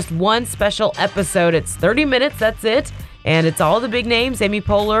 for just one special episode. It's 30 minutes, that's it. And it's all the big names, Amy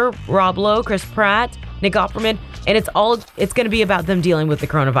Poehler, Rob Lowe, Chris Pratt, Nick Offerman, and it's going to be about them dealing with the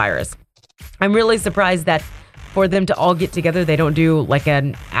coronavirus. I'm really surprised that for them to all get together, they don't do like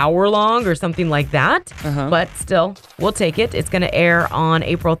an hour long or something like that. But still, we'll take it. It's going to air on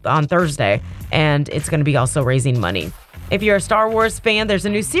Thursday, and it's going to be also raising money. If you're a Star Wars fan, there's a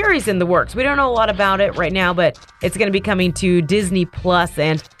new series in the works. We don't know a lot about it right now, but it's going to be coming to Disney Plus,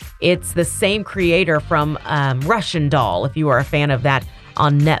 and it's the same creator from Russian Doll, if you are a fan of that,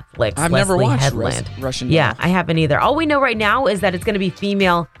 on Netflix. I've never watched Russian Doll. Yeah, I haven't either. All we know right now is that it's going to be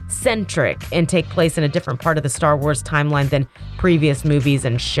female-centric and take place in a different part of the Star Wars timeline than previous movies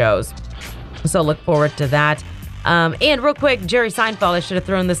and shows. So look forward to that. And real quick, Jerry Seinfeld, I should have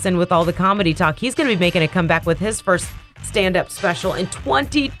thrown this in with all the comedy talk. He's going to be making a comeback with his first stand-up special in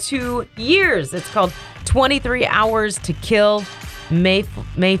 22 years. It's called 23 Hours to Kill. May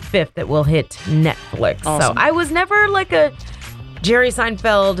 5th it will hit Netflix. Awesome. So I was never like a Jerry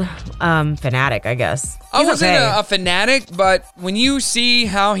Seinfeld fanatic, I guess. I wasn't a fanatic, but when you see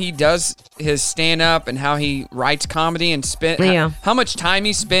how he does his stand-up and how he writes comedy and how much time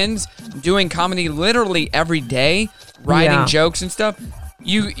he spends doing comedy literally every day, writing jokes and stuff,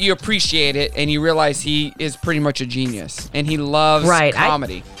 you appreciate it and you realize he is pretty much a genius and he loves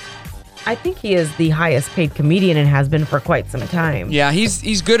comedy. I think he is the highest paid comedian and has been for quite some time. Yeah,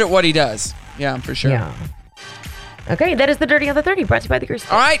 he's good at what he does. Yeah, for sure. Yeah. Okay, that is the Dirty on the 30, brought to you by the Grease.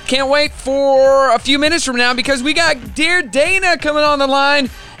 All right, can't wait for a few minutes from now because we got Dear Dana coming on the line.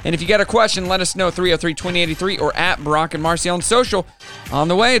 And if you got a question, let us know, 303-2083 or at Brock and Marci on social. On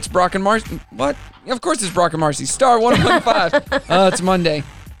the way, it's Brock and Marci. What? Of course it's Brock and Marci. Star 1015. It's Monday.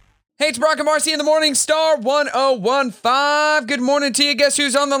 Hey, it's Brock and Marci in the morning. Star 1015. Good morning to you. Guess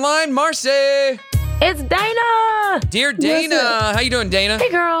who's on the line? Marci. It's Dana. Dear Dana. How you doing, Dana? Hey,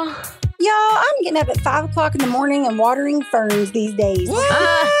 girl. Y'all, I'm getting up at 5 o'clock in the morning and watering ferns these days.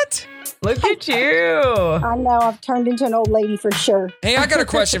 What? Look at you. I know. I've turned into an old lady for sure. Hey, I got a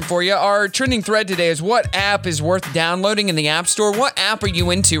question for you. Our trending thread today is what app is worth downloading in the App Store? What app are you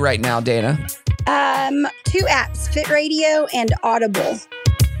into right now, Dana? 2 apps, Fit Radio and Audible.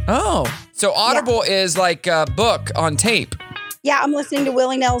 Oh, so Audible is like a book on tape. Yeah, I'm listening to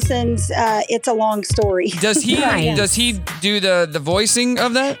Willie Nelson's It's a Long Story. Does he do the voicing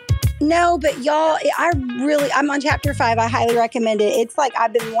of that? No, but y'all, I'm on chapter 5. I highly recommend it. It's like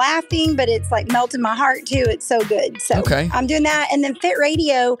I've been laughing, but it's like melting my heart too. It's so good. So I'm doing that. And then Fit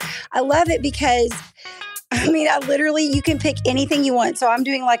Radio, I love it because you can pick anything you want. So I'm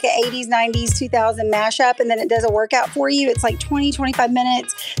doing like an 80s, 90s, 2000 mashup, and then it does a workout for you. It's like 20, 25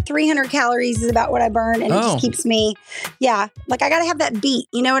 minutes, 300 calories is about what I burn, and it just keeps me, like I got to have that beat.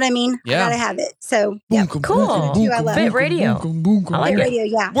 You know what I mean? Yeah. I got to have it. So, yeah. Cool. I love Fit it. Radio. I like Fit it. Radio,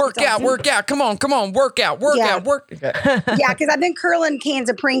 yeah. Work out. Come on. Work out. Yeah, because I've been curling cans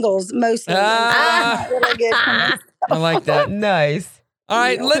of Pringles mostly. Really good. I like that. Nice. All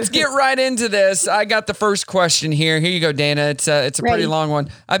right, let's get right into this. I got the first question here. Here you go, Dana. It's a pretty long one.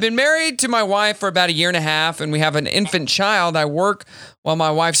 I've been married to my wife for about 1.5 years, and we have an infant child. I work while my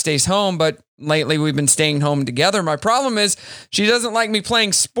wife stays home, but lately we've been staying home together. My problem is she doesn't like me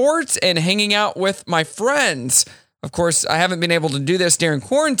playing sports and hanging out with my friends. Of course, I haven't been able to do this during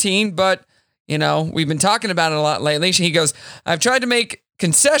quarantine, but, we've been talking about it a lot lately. He goes, I've tried to make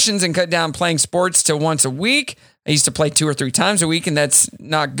concessions and cut down playing sports to once a week. I used to play 2 or 3 times a week, and that's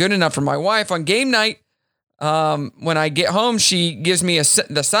not good enough for my wife. On game night, when I get home, she gives me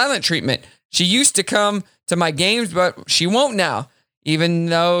the silent treatment. She used to come to my games, but she won't now, even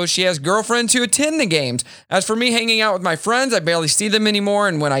though she has girlfriends who attend the games. As for me hanging out with my friends, I barely see them anymore,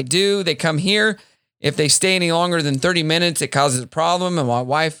 and when I do, they come here. If they stay any longer than 30 minutes, it causes a problem, and my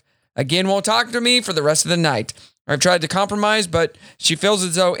wife, again, won't talk to me for the rest of the night. I've tried to compromise, but she feels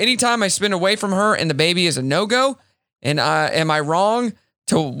as though anytime I spend away from her and the baby is a no-go. And am I wrong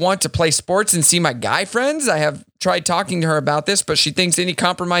to want to play sports and see my guy friends? I have tried talking to her about this, but she thinks any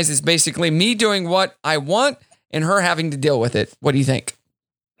compromise is basically me doing what I want and her having to deal with it. What do you think?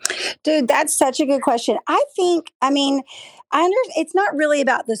 Dude, that's such a good question. I It's not really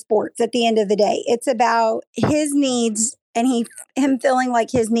about the sports at the end of the day. It's about his needs and him feeling like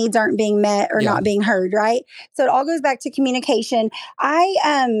his needs aren't being met or not being heard, right? So it all goes back to communication.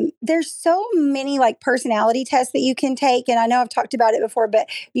 There's so many like personality tests that you can take, and I know I've talked about it before, but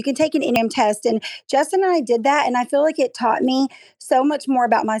you can take an Enneagram test, and Justin and I did that, and I feel like it taught me so much more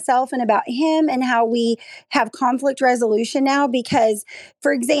about myself and about him and how we have conflict resolution now. Because,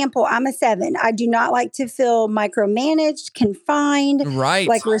 for example, I'm a 7. I do not like to feel micromanaged, confined,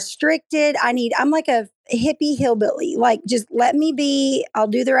 like restricted. I'm like a hippie hillbilly, like just let me be, I'll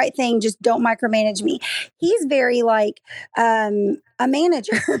do the right thing, just don't micromanage me. He's very like a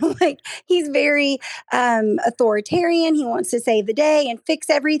manager. Like he's very authoritarian. He wants to save the day and fix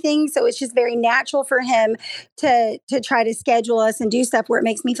everything, so it's just very natural for him to try to schedule us and do stuff where it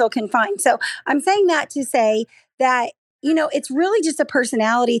makes me feel confined. So I'm saying that to say that it's really just a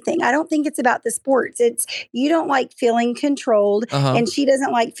personality thing. I don't think it's about the sports. It's you don't like feeling controlled and she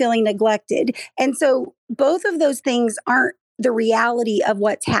doesn't like feeling neglected. And so both of those things aren't the reality of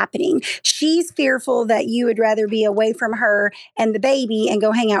what's happening. She's fearful that you would rather be away from her and the baby and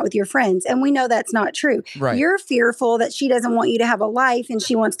go hang out with your friends. And we know that's not true. Right. You're fearful that she doesn't want you to have a life and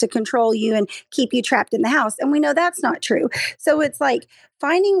she wants to control you and keep you trapped in the house. And we know that's not true. So it's like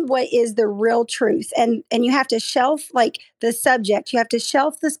finding what is the real truth. And you have to shelf like the subject, you have to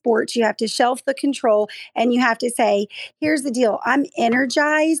shelf the sports, you have to shelf the control, and you have to say, here's the deal. I'm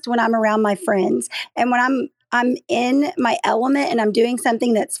energized when I'm around my friends. And when I'm in my element and I'm doing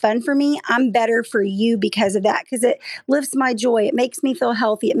something that's fun for me, I'm better for you because of that, because it lifts my joy. It makes me feel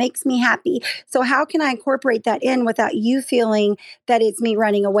healthy. It makes me happy. So how can I incorporate that in without you feeling that it's me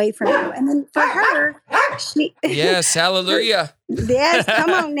running away from you? And then for her, yes, hallelujah. Yes,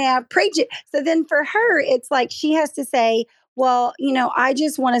 come on now, preach it. So then for her, it's like she has to say, well, I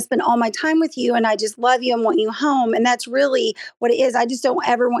just want to spend all my time with you and I just love you and want you home. And that's really what it is. I just don't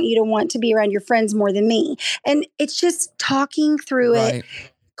ever want you to want to be around your friends more than me. And it's just talking through it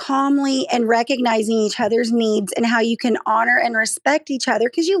calmly and recognizing each other's needs and how you can honor and respect each other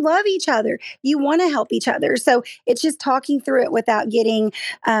because you love each other. You want to help each other. So it's just talking through it without getting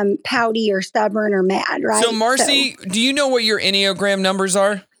pouty or stubborn or mad, right? So Marci, do you know what your Enneagram numbers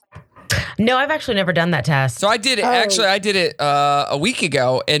are? No, I've actually never done that test. So I did it. Actually, I did it a week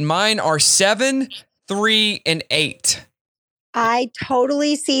ago, and mine are 7, 3, and 8. I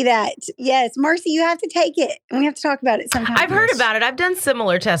totally see that. Yes. Marci, you have to take it. We have to talk about it sometime. I've heard about it. I've done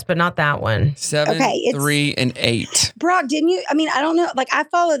similar tests, but not that one. 7, 3, and 8. Brock, didn't you? I mean, I don't know. Like, I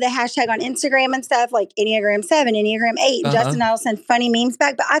follow the hashtag on Instagram and stuff, like Enneagram 7, Enneagram 8. And Justin and I will send funny memes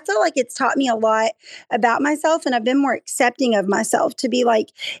back. But I feel like it's taught me a lot about myself. And I've been more accepting of myself to be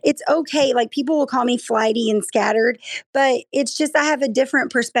like, it's okay. Like, people will call me flighty and scattered. But it's just, I have a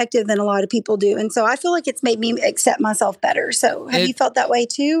different perspective than a lot of people do. And so I feel like it's made me accept myself better. So have you felt that way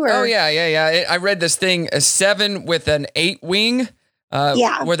too? Or? Oh, yeah. I read this thing, a 7 with an 8 wing,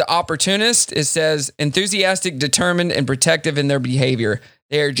 where the opportunist, it says enthusiastic, determined, and protective in their behavior.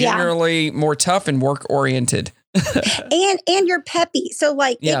 They are generally more tough and work-oriented. and you're peppy. So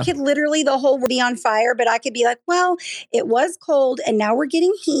like it could literally the whole world be on fire, but I could be like, well, it was cold and now we're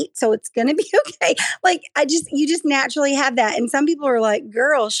getting heat, so it's gonna be okay. Like you just naturally have that. And some people are like,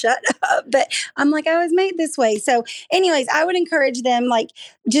 girl, shut up. But I'm like, I was made this way. So anyways, I would encourage them, like,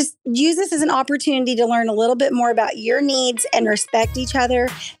 just use this as an opportunity to learn a little bit more about your needs and respect each other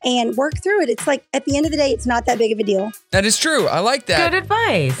and work through it. It's like at the end of the day, it's not that big of a deal. That is true. I like that. Good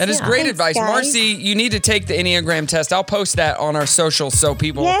advice. That is great Thanks, advice. guys. Marci, you need to take the Enneagram test. I'll post that on our socials so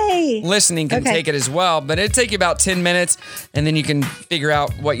people listening can take it as well. But it'll take you about 10 minutes, and then you can figure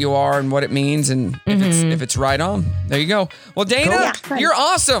out what you are and what it means and if it's right on. There you go. Well, Dana, you're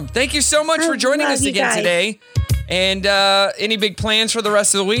awesome. Thank you so much for joining us again today. And any big plans for the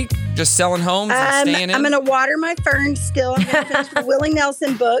rest of the week? Just selling homes and staying in? I'm going to water my ferns still. I'm going to finish the Willie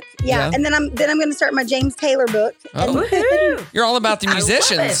Nelson book. Yeah. And then I'm going to start my James Taylor book. You're all about the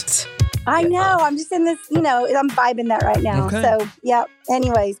musicians. I know. I'm just in this, I'm vibing that right now. Okay. So, yeah.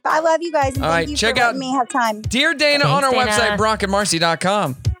 Anyways, but I love you guys. And thank you for letting me have time. Dear Dana on our website,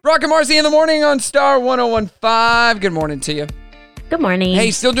 brockandmarci.com. Brock and Marci in the morning on Star 101.5. Good morning to you. Good morning. Hey,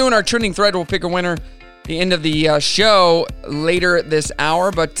 still doing our trending thread. We'll pick a winner the end of the show later this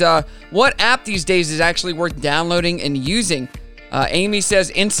hour. But what app these days is actually worth downloading and using? Amy says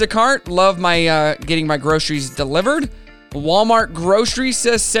Instacart. Love my getting my groceries delivered. Walmart Grocery,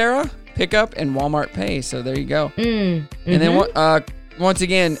 says Sarah. Pickup and Walmart Pay. So there you go. And then once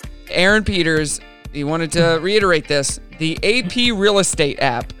again, Aaron Peters, he wanted to reiterate this. The AP Real Estate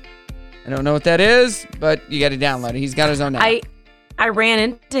app. I don't know what that is, but you got to download it. He's got his own app. I ran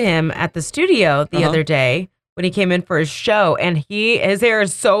into him at the studio the other day when he came in for his show, and his hair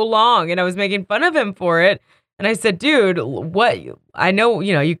is so long, and I was making fun of him for it. And I said, dude, what? I know,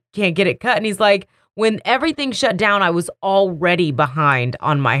 you can't get it cut. And he's like, when everything shut down, I was already behind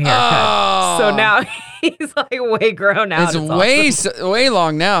on my haircut. Oh. So now he's like way grown out. It's way, awesome. way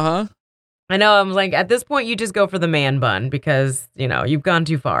long now, huh? I know. I'm like, at this point, you just go for the man bun because, you've gone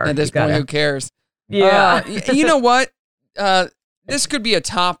too far. At this point, who cares? Yeah. You know what? This could be a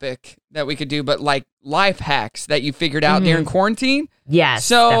topic that we could do, but like life hacks that you figured out during quarantine. Yes,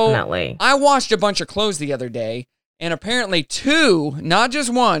 so definitely. I washed a bunch of clothes the other day, and apparently 2, not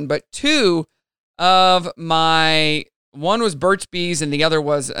just 1, but 2 of one was Burt's Bees and the other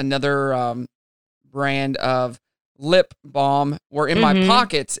was another brand of lip balm were in my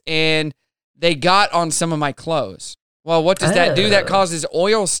pockets, and they got on some of my clothes. Well, what does that do? That causes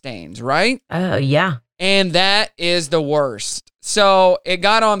oil stains, right? Oh, yeah. And that is the worst. So it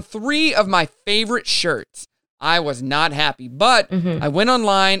got on 3 of my favorite shirts. I was not happy, but I went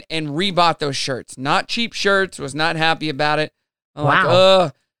online and rebought those shirts. Not cheap shirts, was not happy about it. I'm like,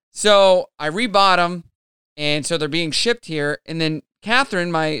 ugh. So I rebought them, and so they're being shipped here. And then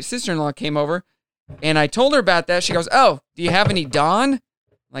Catherine, my sister-in-law, came over, and I told her about that. She goes, oh, do you have any Dawn? I'm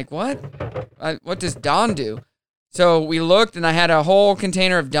like, what? What does Dawn do? So we looked, and I had a whole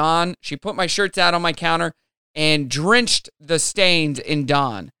container of Dawn. She put my shirts out on my counter and drenched the stains in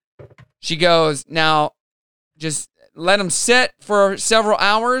Dawn. She goes, now, just let them sit for several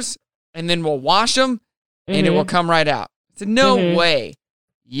hours, and then we'll wash them, and it will come right out. I said, no way.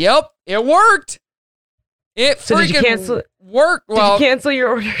 Yep, it worked. It so freaking did you cancel, worked. Well, did you cancel your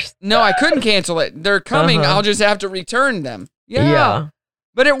orders? No, I couldn't cancel it. They're coming. I'll just have to return them. Yeah.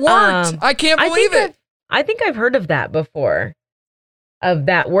 But it worked. I can't believe it. I think I've heard of that before, of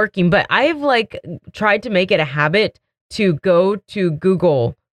that working, but I've tried to make it a habit to go to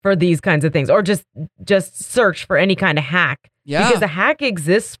Google for these kinds of things, or just search for any kind of hack. Yeah. Because a hack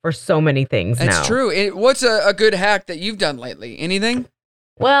exists for so many things now. That's true. What's a good hack that you've done lately? Anything?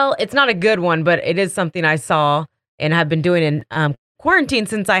 Well, it's not a good one, but it is something I saw and have been doing in quarantine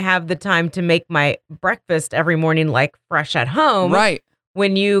since I have the time to make my breakfast every morning, fresh at home. Right.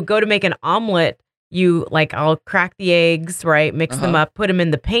 When you go to make an omelet, I'll crack the eggs, right? Mix them up, put them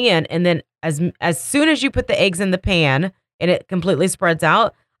in the pan. And then as soon as you put the eggs in the pan and it completely spreads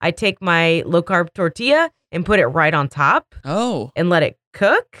out, I take my low carb tortilla and put it right on top. Oh. And let it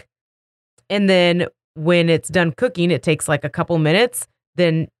cook. And then when it's done cooking, it takes a couple minutes.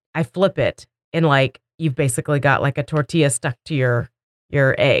 Then I flip it and you've basically got a tortilla stuck to your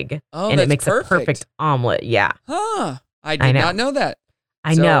egg. Oh, and that's it makes a perfect omelet. Yeah. Huh. I did not know that.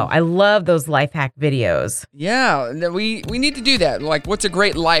 I know. I love those life hack videos. Yeah, we need to do that. What's a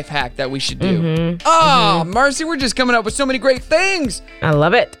great life hack that we should do? Marci, we're just coming up with so many great things. I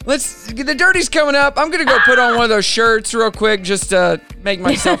love it. The Dirty's coming up. I'm going to go put on one of those shirts real quick just to make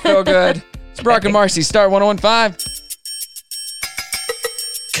myself feel good. It's Brock and Marci, Star 101.5.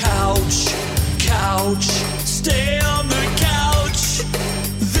 Couch, stay on the couch.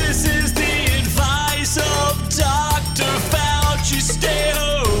 This is the advice of Dr. Fauci. Stay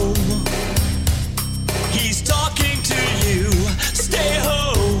home. He's talking to you. Stay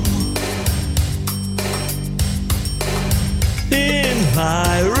home. In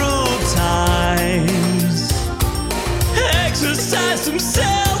viral times, exercise some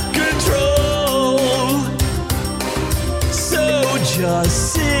self-control. So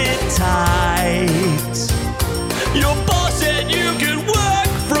just sit tight. Your boss said you could work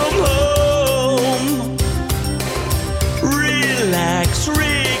from home. Relax,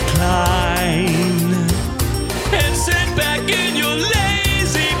 recline, and sit back in your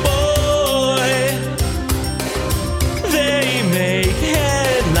lazy boy. They make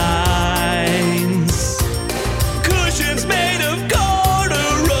headlines. Cushions made of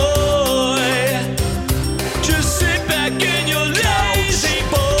corduroy. Just sit back in your lazy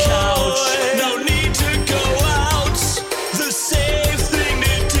boy. No need to go out. The safe thing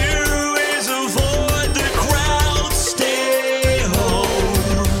to do is avoid the crowd. Stay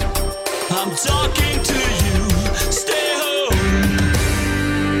home. I'm talking to you. Stay home.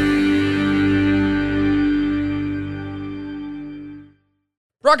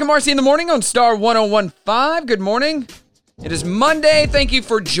 Brock and Marci in the morning on Star 101.5. Good morning. It is Monday. Thank you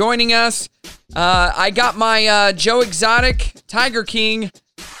for joining us. I got my Joe Exotic Tiger King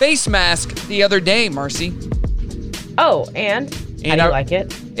face mask the other day, Marci. Oh, and how do you like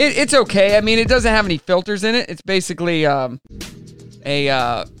it? It's okay. I mean, it doesn't have any filters in it. It's basically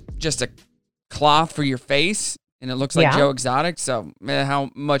just a cloth for your face, and it looks like Joe Exotic. So how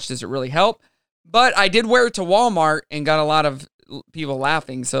much does it really help? But I did wear it to Walmart and got a lot of people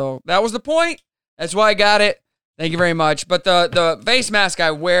laughing. So that was the point. That's why I got it. Thank you very much. But the face mask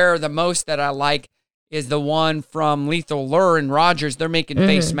I wear the most that I like is the one from Lethal Lure and Rogers. They're making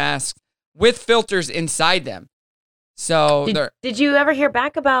face masks with filters inside them. So did you ever hear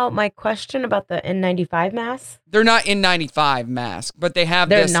back about my question about the N95 masks? They're not N95 masks, but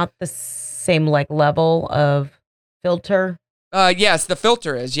they're not the same level of filter. Yes, the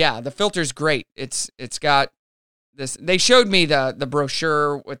filter is. Yeah, the filter's great. It's got this. They showed me the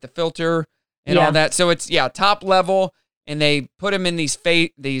brochure with the filter and all that. So it's top level. And they put them in these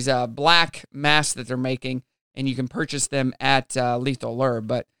black masks that they're making, and you can purchase them at Lethal Lure.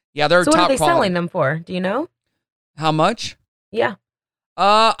 But they're top quality. So what are they selling them for? Do you know? How much? Yeah.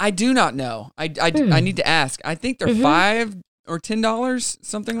 I do not know. I need to ask. I think they're $5 or $10,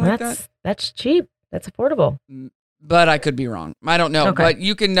 something like that. That's cheap. That's affordable. But I could be wrong. I don't know. Okay. But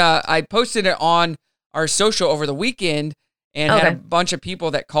you can. I posted it on our social over the weekend. And had a bunch of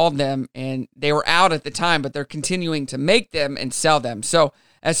people that called them, and they were out at the time, but they're continuing to make them and sell them. So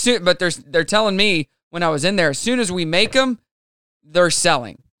but they're telling me when I was in there, as soon as we make them, they're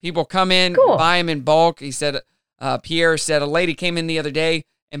selling. People come in, buy them in bulk. He said, Pierre said a lady came in the other day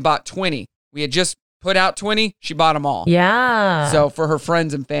and bought 20. We had just put out 20. She bought them all. Yeah. So for her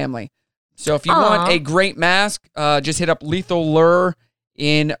friends and family. So if you want a great mask, just hit up Lethal Lure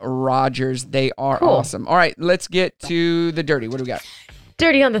in Rogers. They are awesome. All right, let's get to the dirty. What do we got?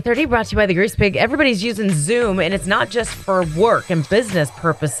 Dirty on the 30 brought to you by the Grease Pig. Everybody's using Zoom, and it's not just for work and business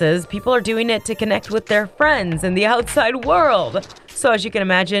purposes. People are doing it to connect with their friends in the outside world. So as you can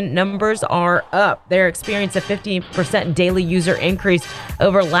imagine, numbers are up. They're experiencing a 15% daily user increase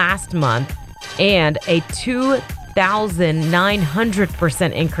over last month and a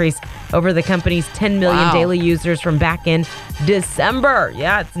 2,900% increase over the company's 10 million daily users from back in December.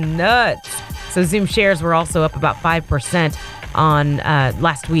 Yeah, it's nuts. So Zoom shares were also up about 5% on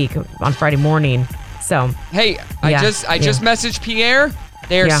last week on Friday morning. So hey, I just messaged Pierre.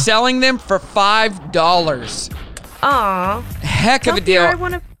 They're selling them for $5. Aw, heck of a deal.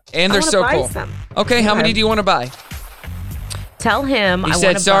 And they're so cool. Some. Okay, how many do you want to buy? Tell him he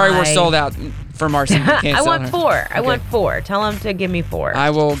said, sorry, we're sold out for Marci. I want 4. I want 4. Tell him to give me 4.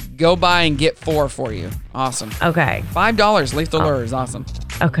 I will go buy and get 4 for you. Awesome. Okay. $5. Lethal Lure is awesome.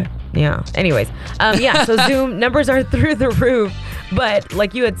 Okay. Yeah. Anyways. So Zoom numbers are through the roof. But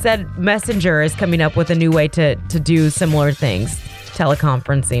like you had said, Messenger is coming up with a new way to do similar things.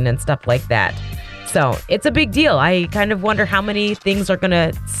 Teleconferencing and stuff like that. So it's a big deal. I kind of wonder how many things are going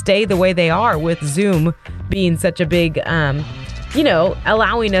to stay the way they are with Zoom being such a big,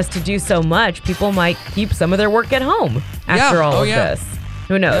 allowing us to do so much. People might keep some of their work at home after all of this.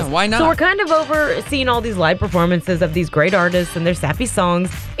 Who knows? Yeah, why not? So we're kind of over seeing all these live performances of these great artists and their sappy songs.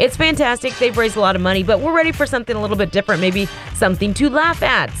 It's fantastic. They've raised a lot of money, but we're ready for something a little bit different, maybe something to laugh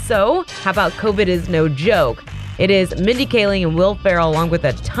at. So how about COVID is no joke? It is Mindy Kaling and Will Ferrell, along with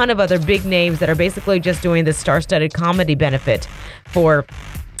a ton of other big names that are basically just doing this star-studded comedy benefit for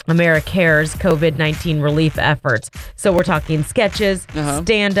AmeriCare's COVID-19 relief efforts. So we're talking sketches,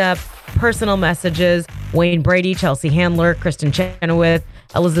 stand-up, personal messages, Wayne Brady, Chelsea Handler, Kristen Chenoweth,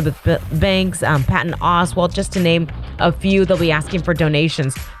 Elizabeth Banks, Patton Oswalt, just to name a few. They'll be asking for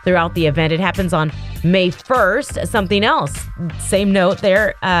donations throughout the event. It happens on May 1st. Something else, same note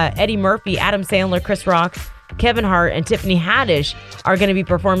there, Eddie Murphy, Adam Sandler, Chris Rock, Kevin Hart, and Tiffany Haddish are going to be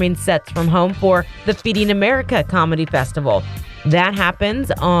performing sets from home for the Feeding America Comedy Festival. That happens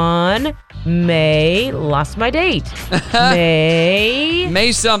on lost my date.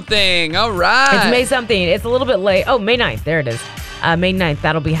 May something. All right. It's May something. It's a little bit late. Oh, May 9th. There it is. May 9th.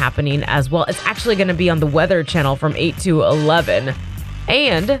 That'll be happening as well. It's actually going to be on the Weather Channel from 8 to 11.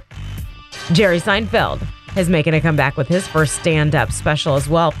 And Jerry Seinfeld is making a comeback with his first stand-up special as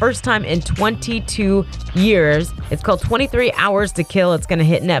well. First time in 22 years. It's called 23 Hours to Kill. It's going to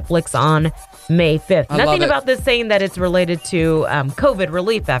hit Netflix on May 5th. Nothing about this saying that it's related to COVID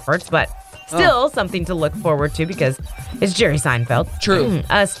relief efforts, but still something to look forward to because it's Jerry Seinfeld. True.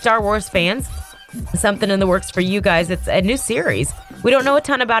 Star Wars fans, something in the works for you guys. It's a new series. We don't know a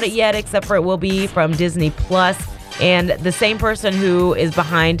ton about it yet, except for it will be from Disney Plus. And the same person who is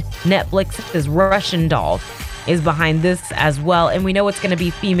behind Netflix's Russian Doll is behind this as well. And we know it's going to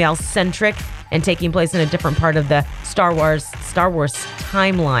be female-centric and taking place in a different part of the Star Wars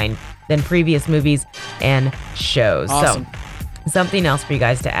timeline than previous movies and shows. Awesome. So something else for you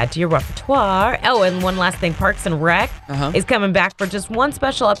guys to add to your repertoire. Oh, and one last thing, Parks and Rec is coming back for just one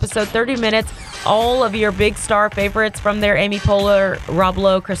special episode, 30 minutes. All of your big star favorites from there, Amy Poehler, Rob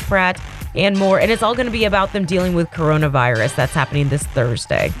Lowe, Chris Pratt, and more. And it's all going to be about them dealing with coronavirus. That's happening this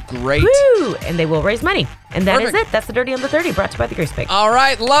Thursday. Great. Woo! And they will raise money And that is it. That's the Dirty on the 30, brought to you by the Grease Pig. All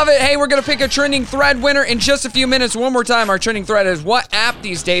right, love it. Hey, we're going to pick a trending thread winner in just a few minutes. One more time, our trending thread is what app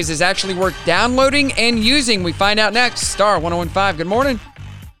these days is actually worth downloading and using. We find out next. Star 101.5, good morning.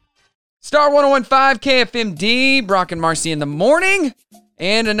 Star 101.5, KFMD, Brock and Marci in the morning.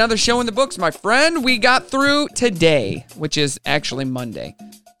 And another show in the books, my friend. We got through today, which is actually Monday.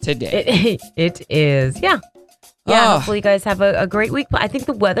 Today. It is, yeah. Yeah, hopefully you guys have a great week. But I think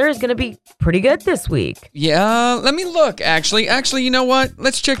the weather is going to be pretty good this week. Yeah, let me look, actually. Actually, you know what?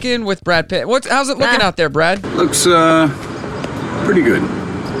 Let's check in with Brad Pitt. How's it looking out there, Brad? Looks, pretty good.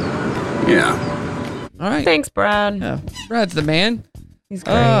 Yeah. All right. Thanks, Brad. Yeah, Brad's the man. He's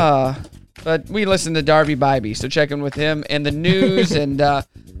great. But we listen to Darby Bybee, so check in with him and the news and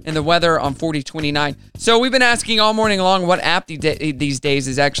the weather on 4029. So we've been asking all morning long what app these days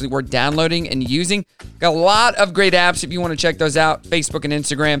is actually worth downloading and using. Got a lot of great apps if you want to check those out. Facebook and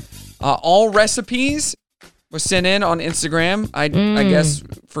Instagram. All Recipes was sent in on Instagram, I guess,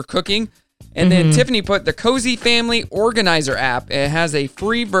 for cooking. And then Tiffany put the Cozy Family Organizer app. It has a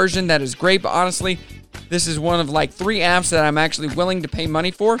free version that is great, but honestly, this is one of like 3 apps that I'm actually willing to pay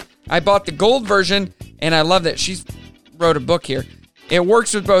money for. I bought the gold version, and I love that. She wrote a book here. It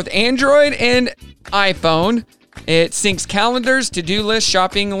works with both Android and iPhone. It syncs calendars, to-do lists,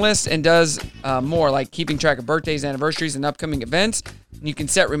 shopping lists, and does more, like keeping track of birthdays, anniversaries, and upcoming events. And you can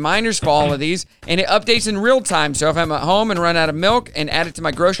set reminders for all of these, and it updates in real time. So if I'm at home and run out of milk, and add it to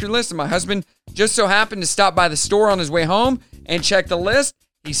my grocery list, and my husband just so happened to stop by the store on his way home and check the list,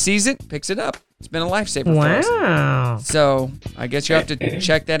 he sees it, picks it up. It's been a lifesaver for us. Wow. So I guess you have to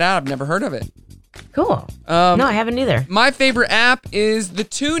check that out. I've never heard of it. Cool. No, I haven't either. My favorite app is the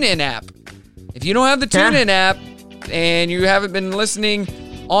TuneIn app. If you don't have the TuneIn app and you haven't been listening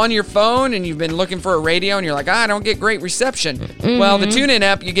on your phone and you've been looking for a radio and you're like, I don't get great reception. Well, the TuneIn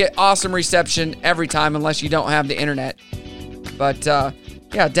app, you get awesome reception every time unless you don't have the internet. But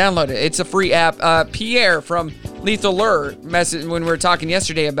yeah, download it. It's a free app. Pierre from Lethal Lure messaged when we were talking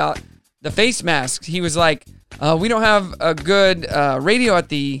yesterday about the face masks. He was like, we don't have a good radio at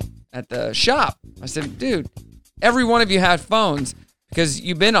the shop. I said, dude, every one of you have phones because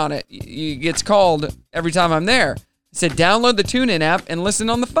you've been on it. It gets called every time I'm there. I said, download the TuneIn app and listen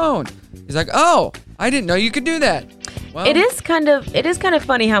on the phone. He's like, oh, I didn't know you could do that. Well, it is kind of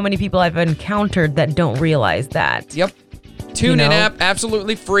funny how many people I've encountered that don't realize that. Yep. TuneIn app,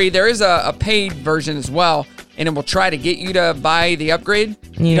 absolutely free. There is a paid version as well, and it will try to get you to buy the upgrade.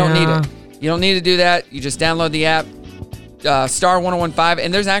 You don't need it. You don't need to do that. You just download the app, Star 1015,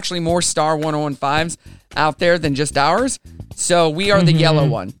 and there's actually more Star 1015s out there than just ours. So we are the yellow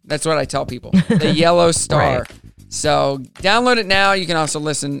one. That's what I tell people. The yellow star. Right. So download it now. You can also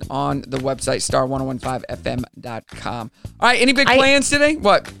listen on the website, star1015fm.com. All right, any big plans today?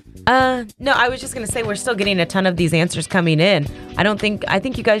 What? No, I was just going to say we're still getting a ton of these answers coming in. I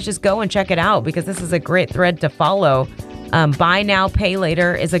think you guys just go and check it out because this is a great thread to follow. Buy now, pay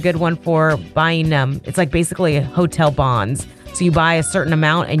later is a good one for buying. It's like basically hotel bonds. So you buy a certain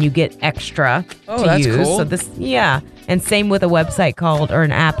amount and you get extra to use. Cool. So this, and same with a website or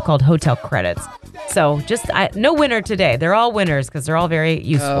an app called Hotel Credits. So just no winner today. They're all winners because they're all very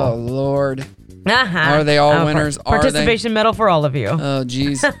useful. Oh Lord. Are they all winners? Participation medal for all of you. Oh,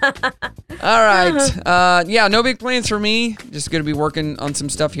 geez. All right. No big plans for me. Just going to be working on some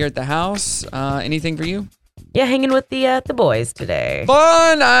stuff here at the house. Anything for you? Yeah, hanging with the boys today.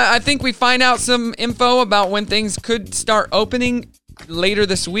 Fun. I think we find out some info about when things could start opening later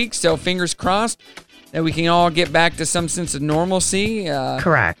this week. So fingers crossed that we can all get back to some sense of normalcy.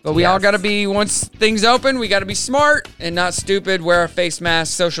 Correct. But we all got to be, once things open, we got to be smart and not stupid, wear a face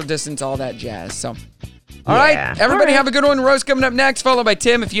mask, social distance, all that jazz. So, all right. Everybody have a good one. Rose coming up next, followed by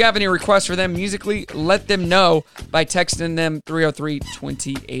Tim. If you have any requests for them musically, let them know by texting them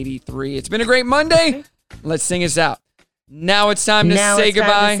 303-2083. It's been a great Monday. Let's sing us out. Now it's time to say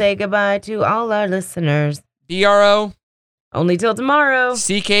goodbye. Time to say goodbye to all our listeners. BRO. Only till tomorrow.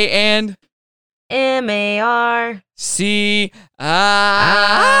 CK and MARCI.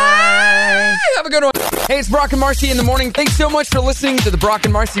 Have a good one. Hey, it's Brock and Marci in the morning. Thanks so much for listening to the Brock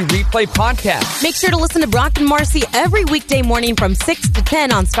and Marci Replay Podcast. Make sure to listen to Brock and Marci every weekday morning from 6 to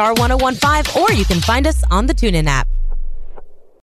 10 on Star 1015, or you can find us on the TuneIn app.